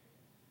say,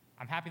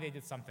 I'm happy they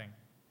did something.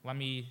 Let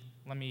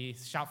me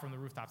shout from the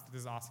rooftops that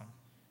this is awesome.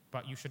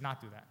 But you should not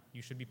do that.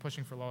 You should be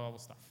pushing for lower-level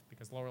stuff,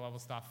 because lower-level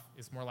stuff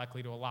is more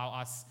likely to allow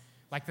us,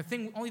 like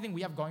only thing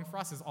we have going for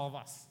us is all of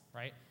us,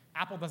 right?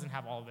 Apple doesn't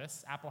have all of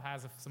this. Apple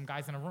has some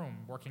guys in a room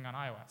working on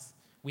iOS.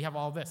 We have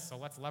all of this, so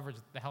let's leverage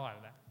the hell out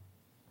of that.